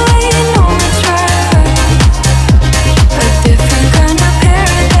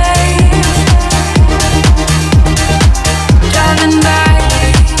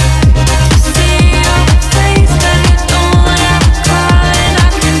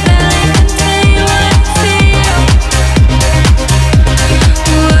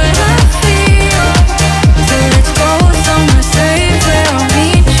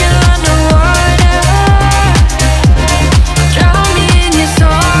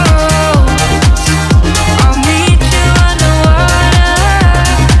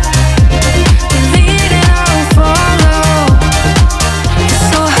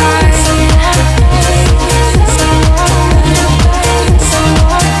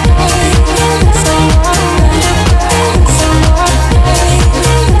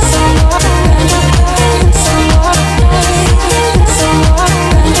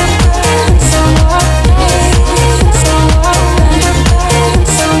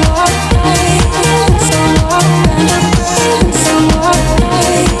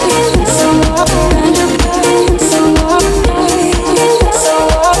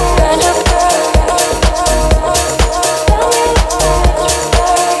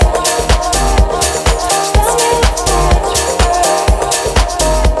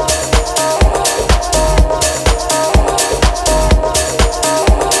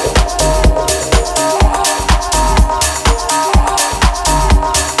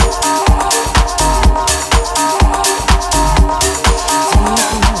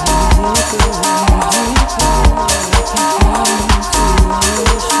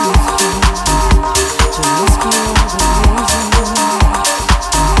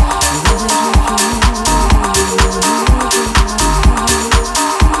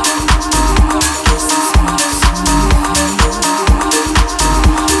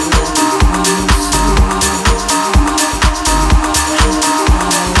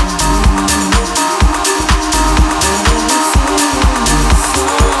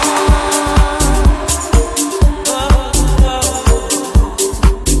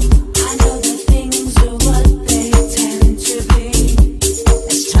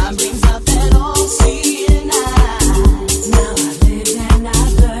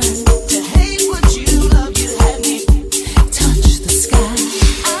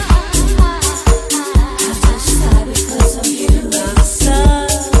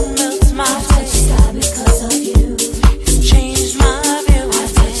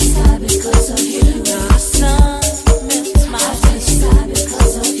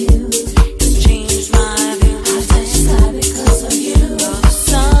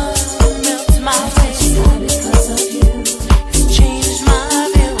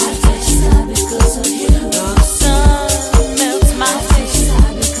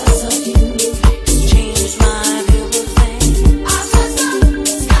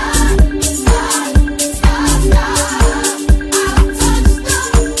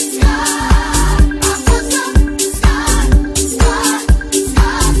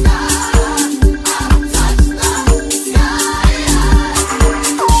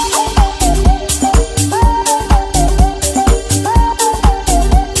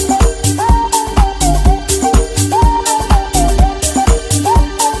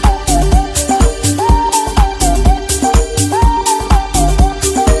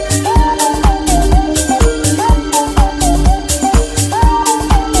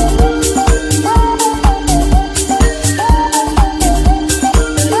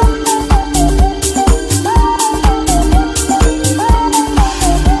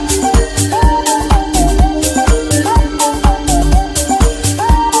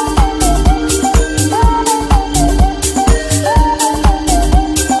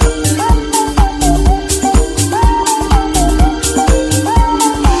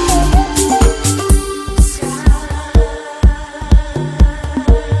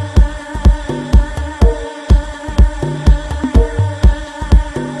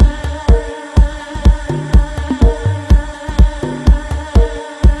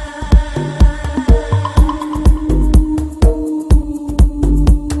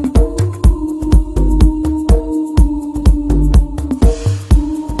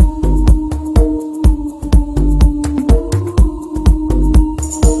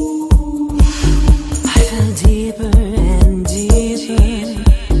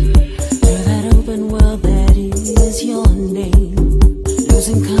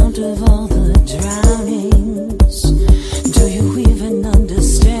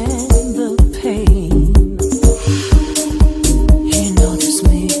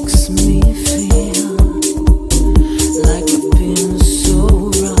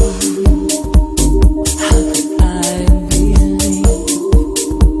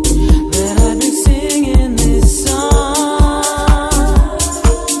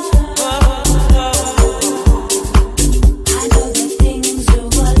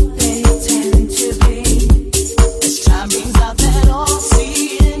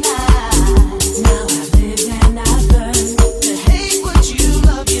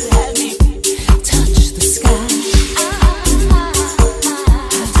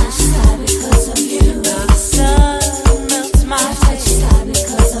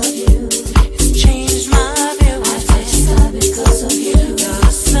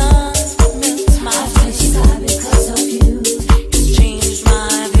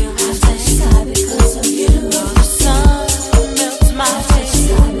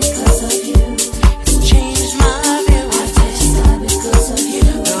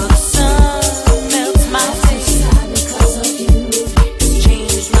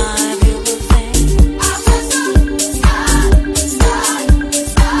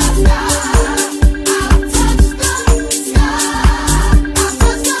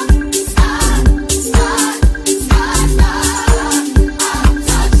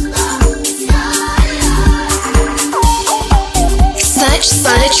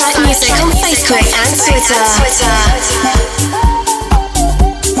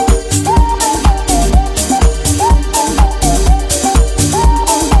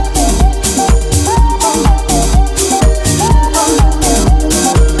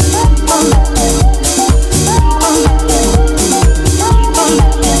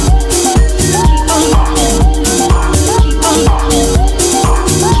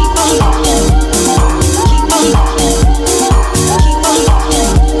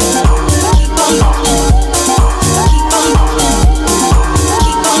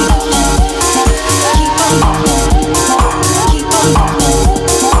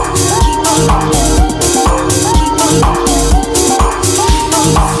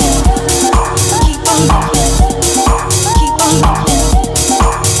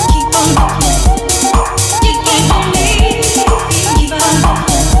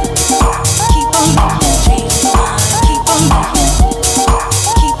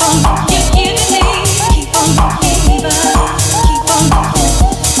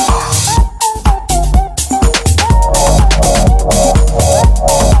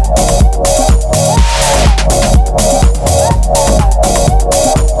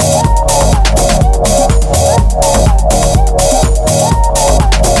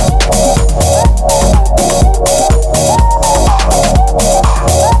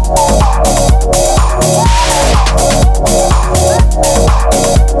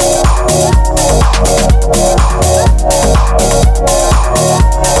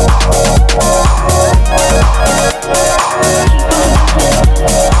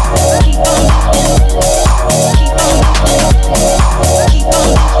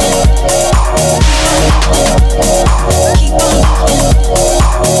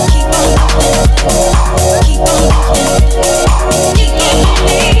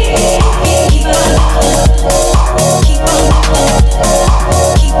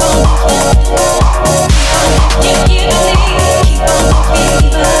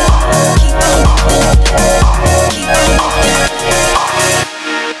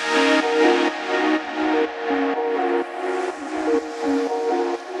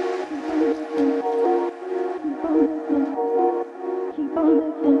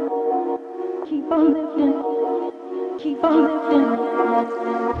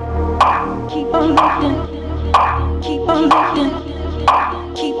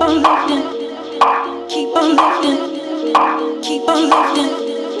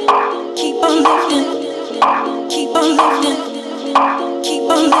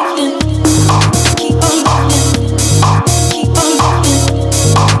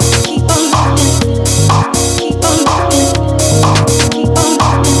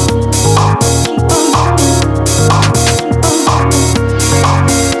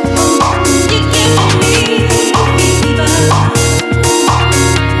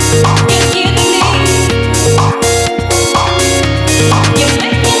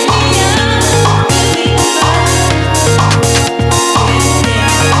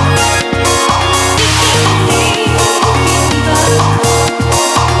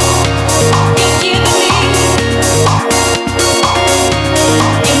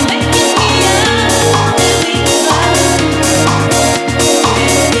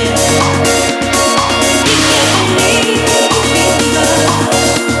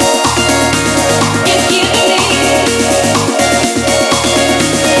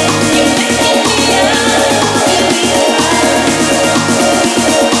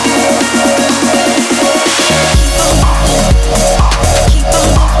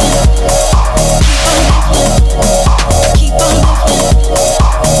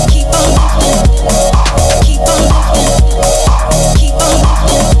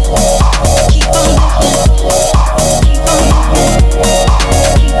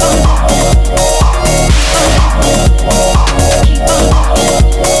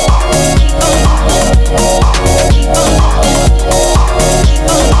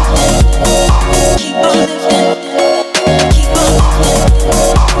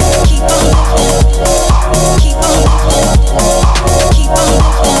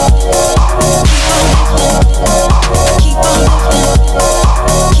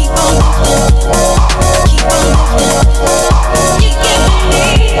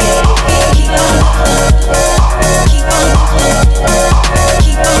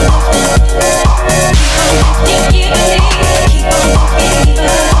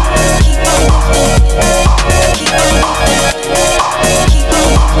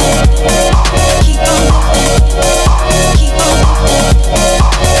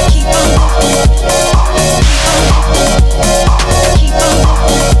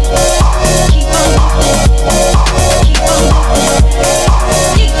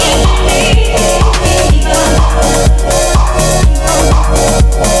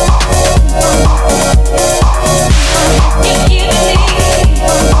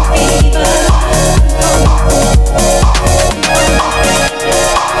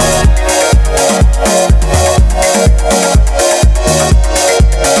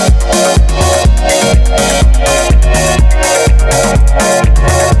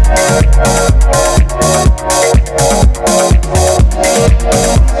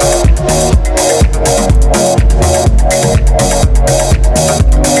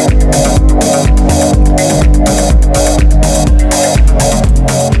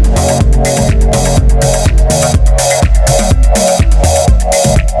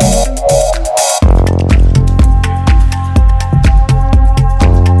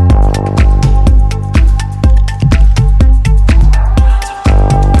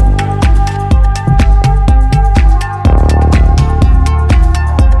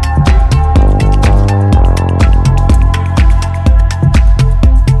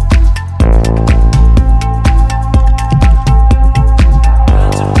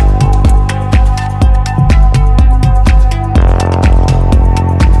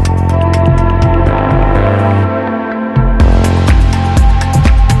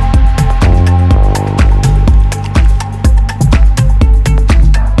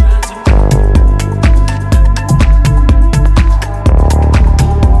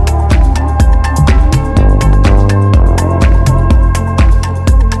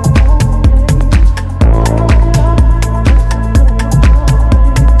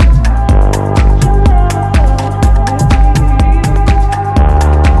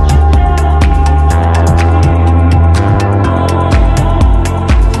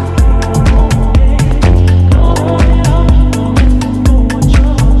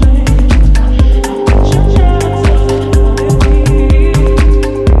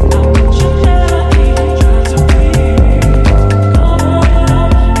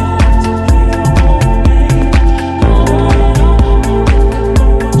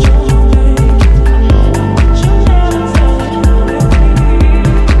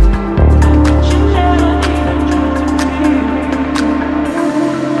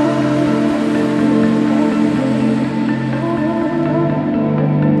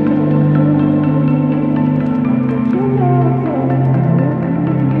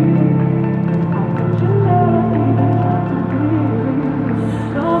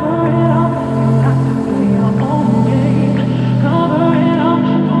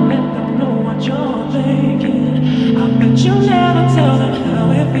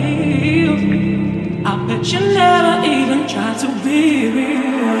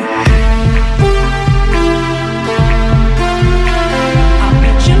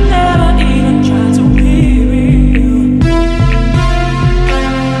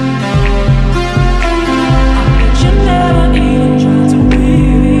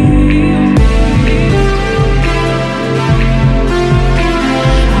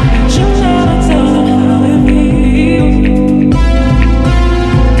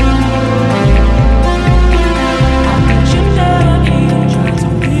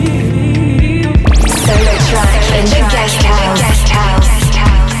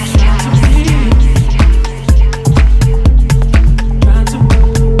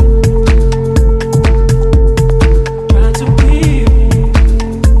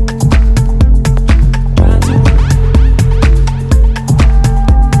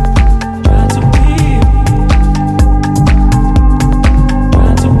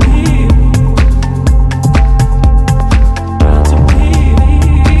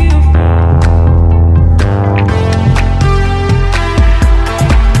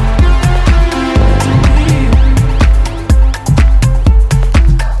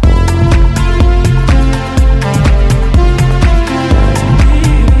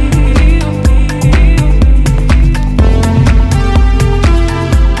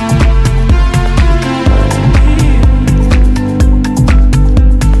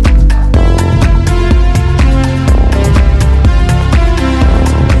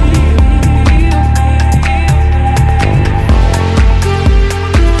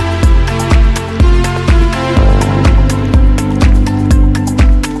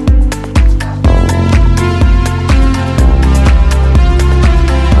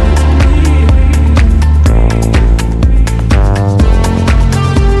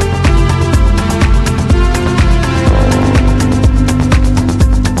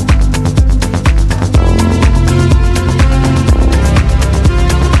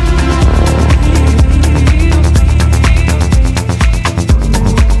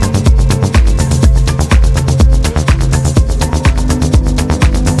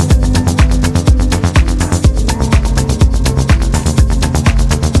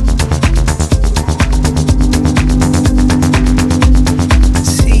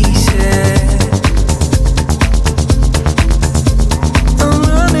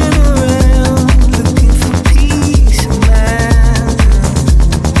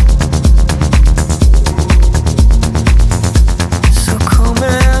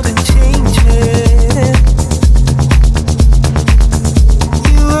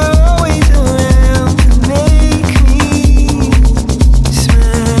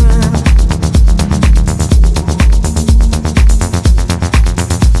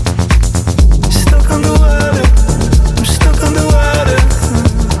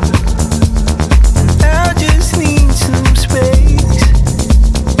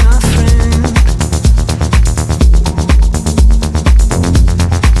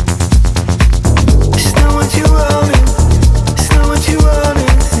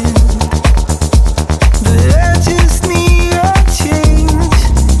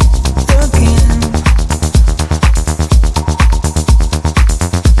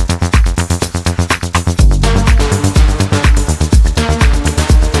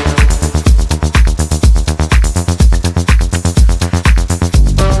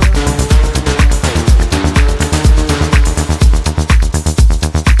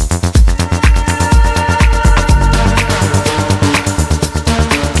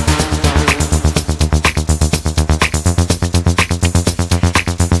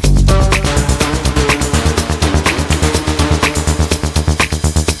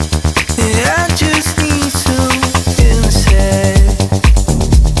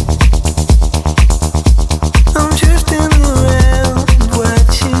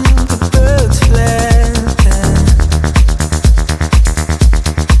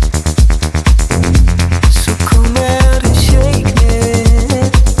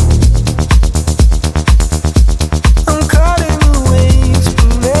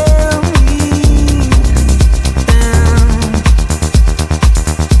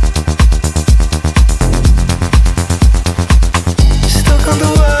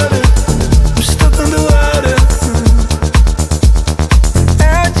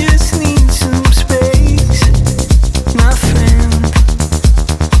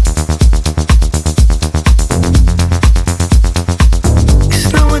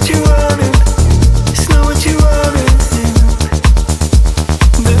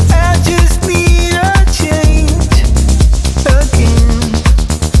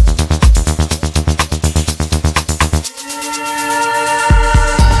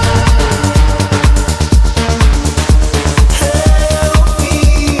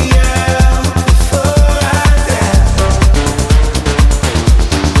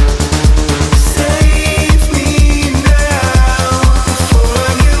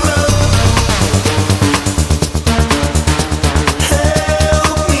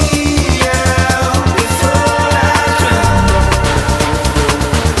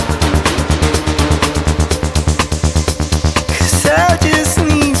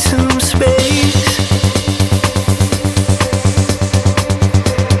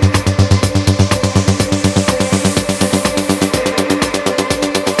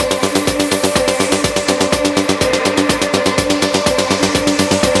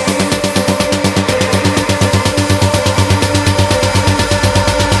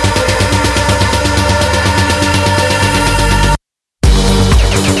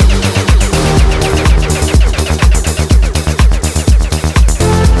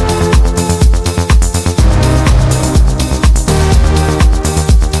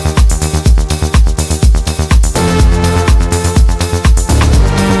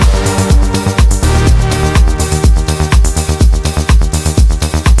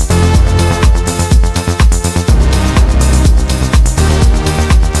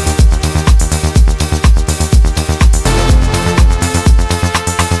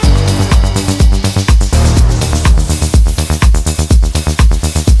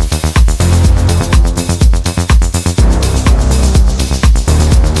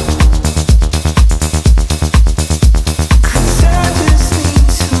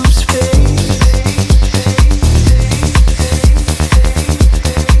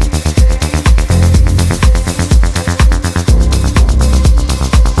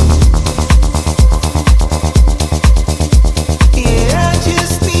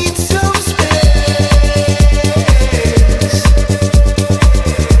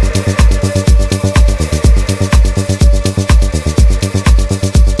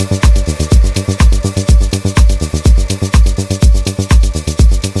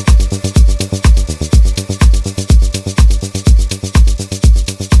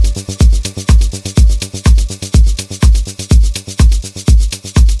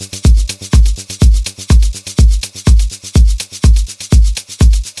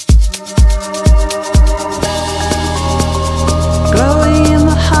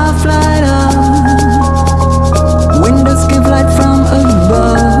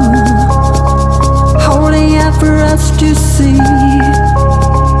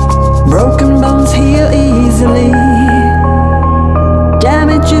 Broken bones heal easily.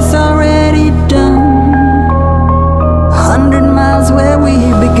 Damage is already done. 100 miles where we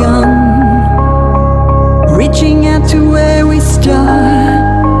begun. Reaching out to where we start.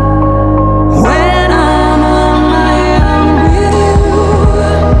 When I'm on my own with you.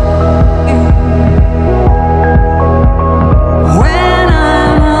 When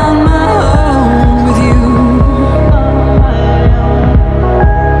I'm on my own with you.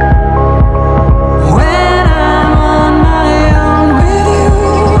 When I'm on my own with you.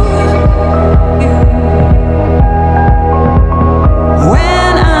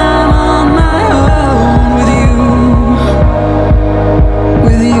 When I'm on my own with you.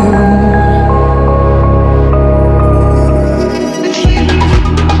 With you.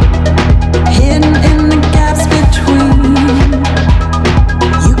 Hidden in the gaps between.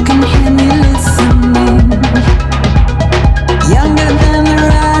 You can hear me listening. Younger than the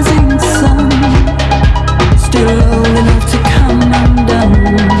rising sun. Still old enough to come undone.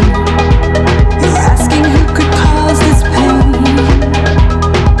 You're asking who could cause this pain.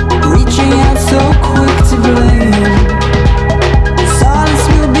 Reaching out so quick to blame. Silence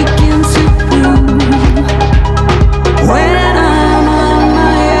will begin to prove. When I'm on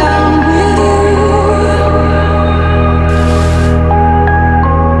my own with you.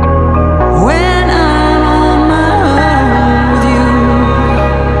 When I'm on my own with you.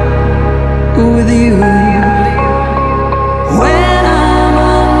 With you. When I'm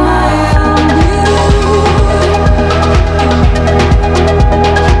on my own with you.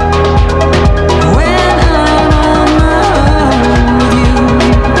 When I'm on my own with you.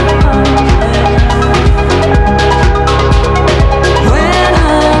 When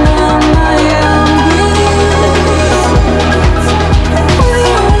I'm on my own with you.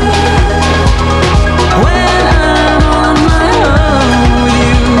 When I'm on my own with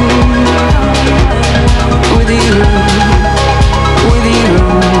you.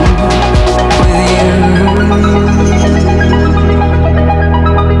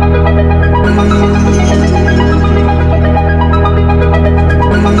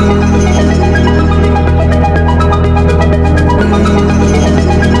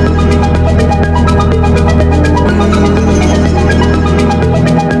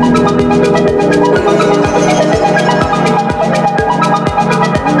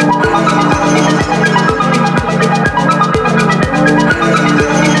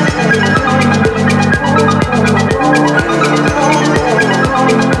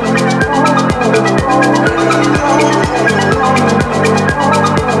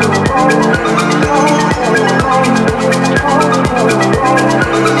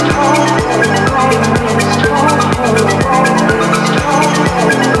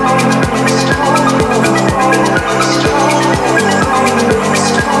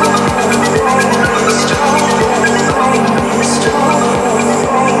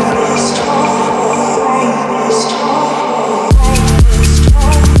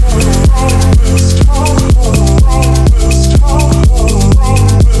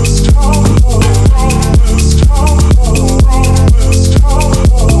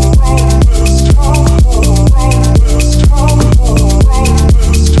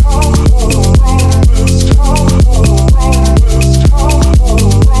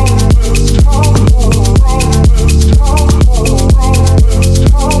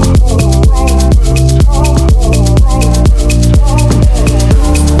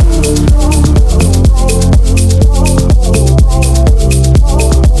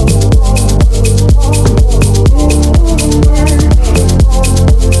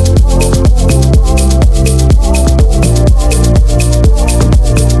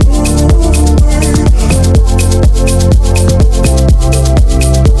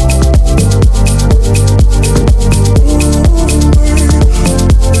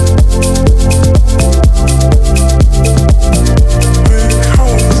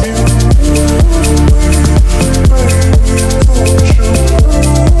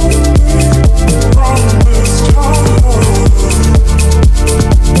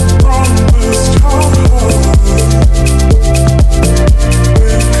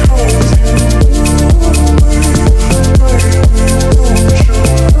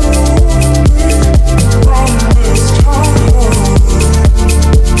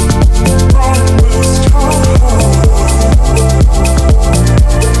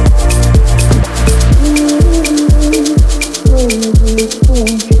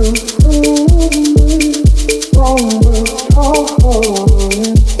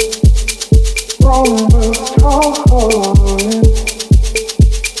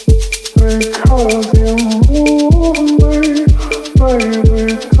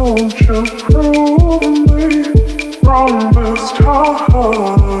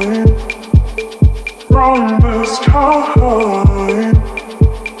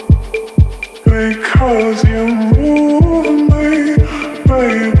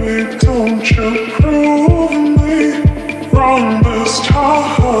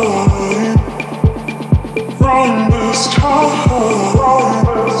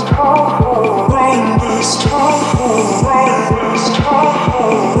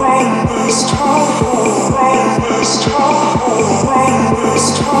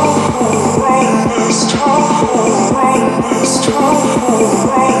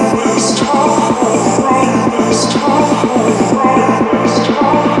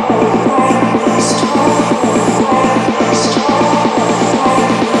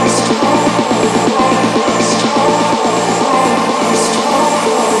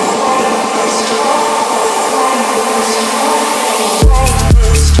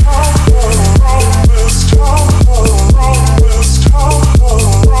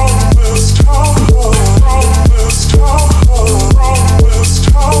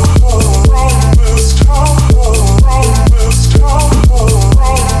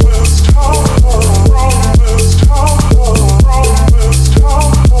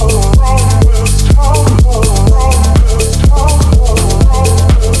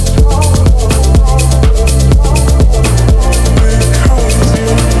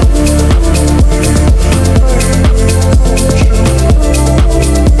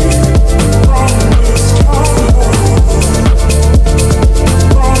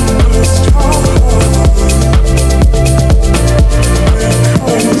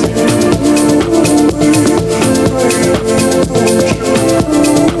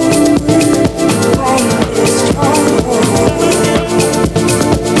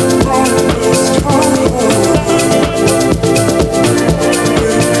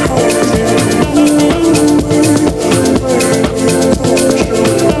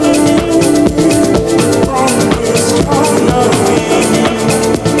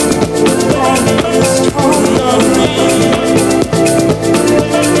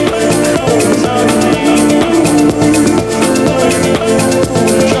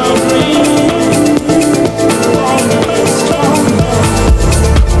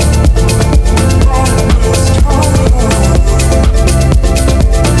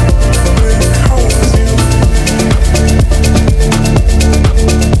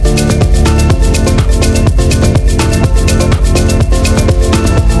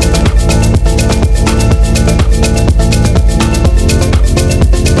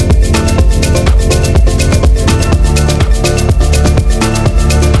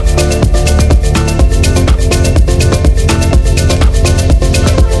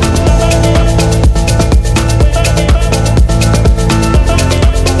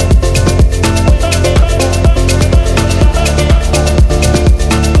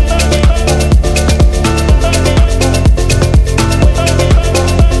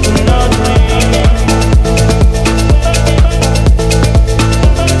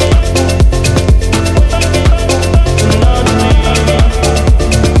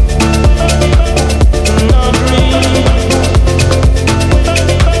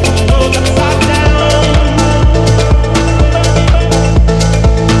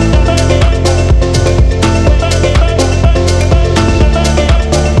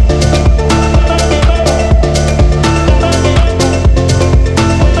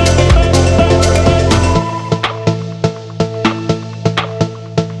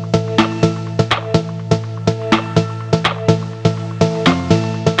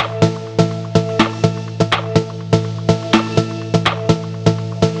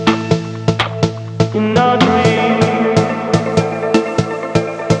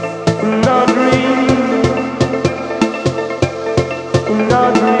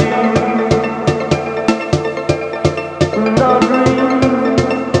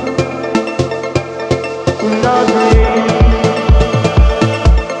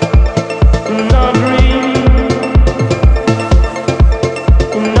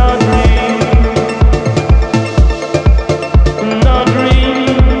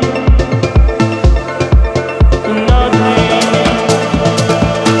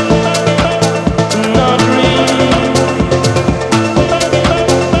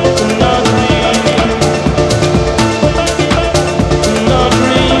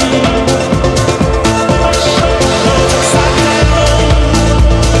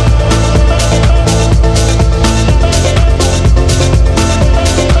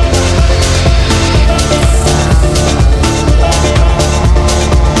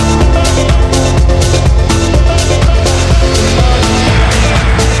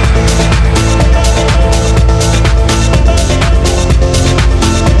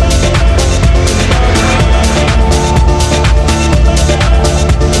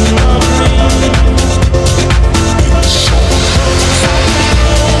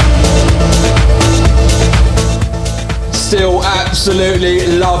 Still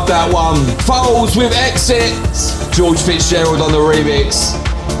absolutely love that one. Foles with Exit. George Fitzgerald on the remix.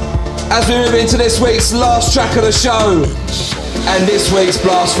 As we move into this week's last track of the show, and this week's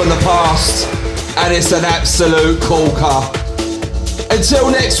Blast from the Past, and it's an absolute corker.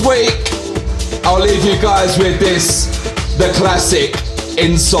 Until next week, I'll leave you guys with this, the classic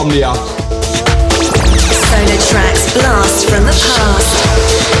Insomnia. Solar Tracks Blast from the Past.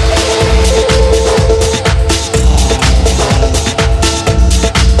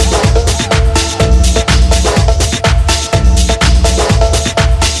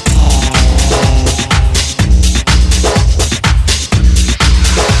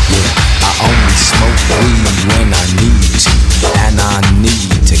 When I need to, and I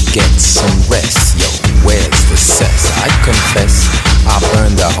need to get some rest. Yo, where's the sex? I confess, I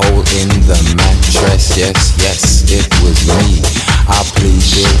burned a hole in the mattress. Yes, yes, it was me. I plead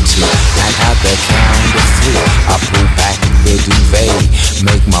guilty, and at the count of 3, I pull back the duvet,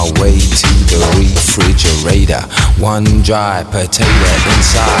 make my way to the refrigerator. One dry potato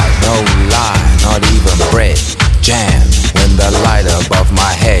inside, no lie, not even bread. Jam, when the light above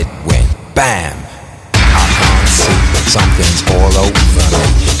my head went bam. Something's all over me.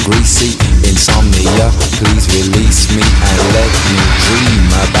 Greasy insomnia, please release me and let me dream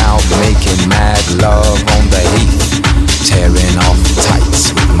about making mad love on the heath, tearing off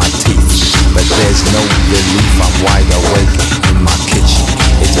tights with my teeth. But there's no relief, I'm wide awake in my kitchen.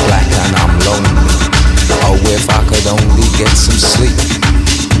 It's black and I'm lonely. Oh, if I could only get some sleep.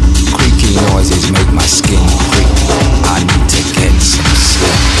 Creaky noises make my skin creep. I need to get some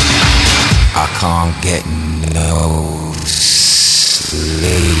sleep. I can't get no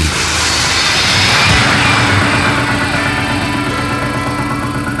sleep.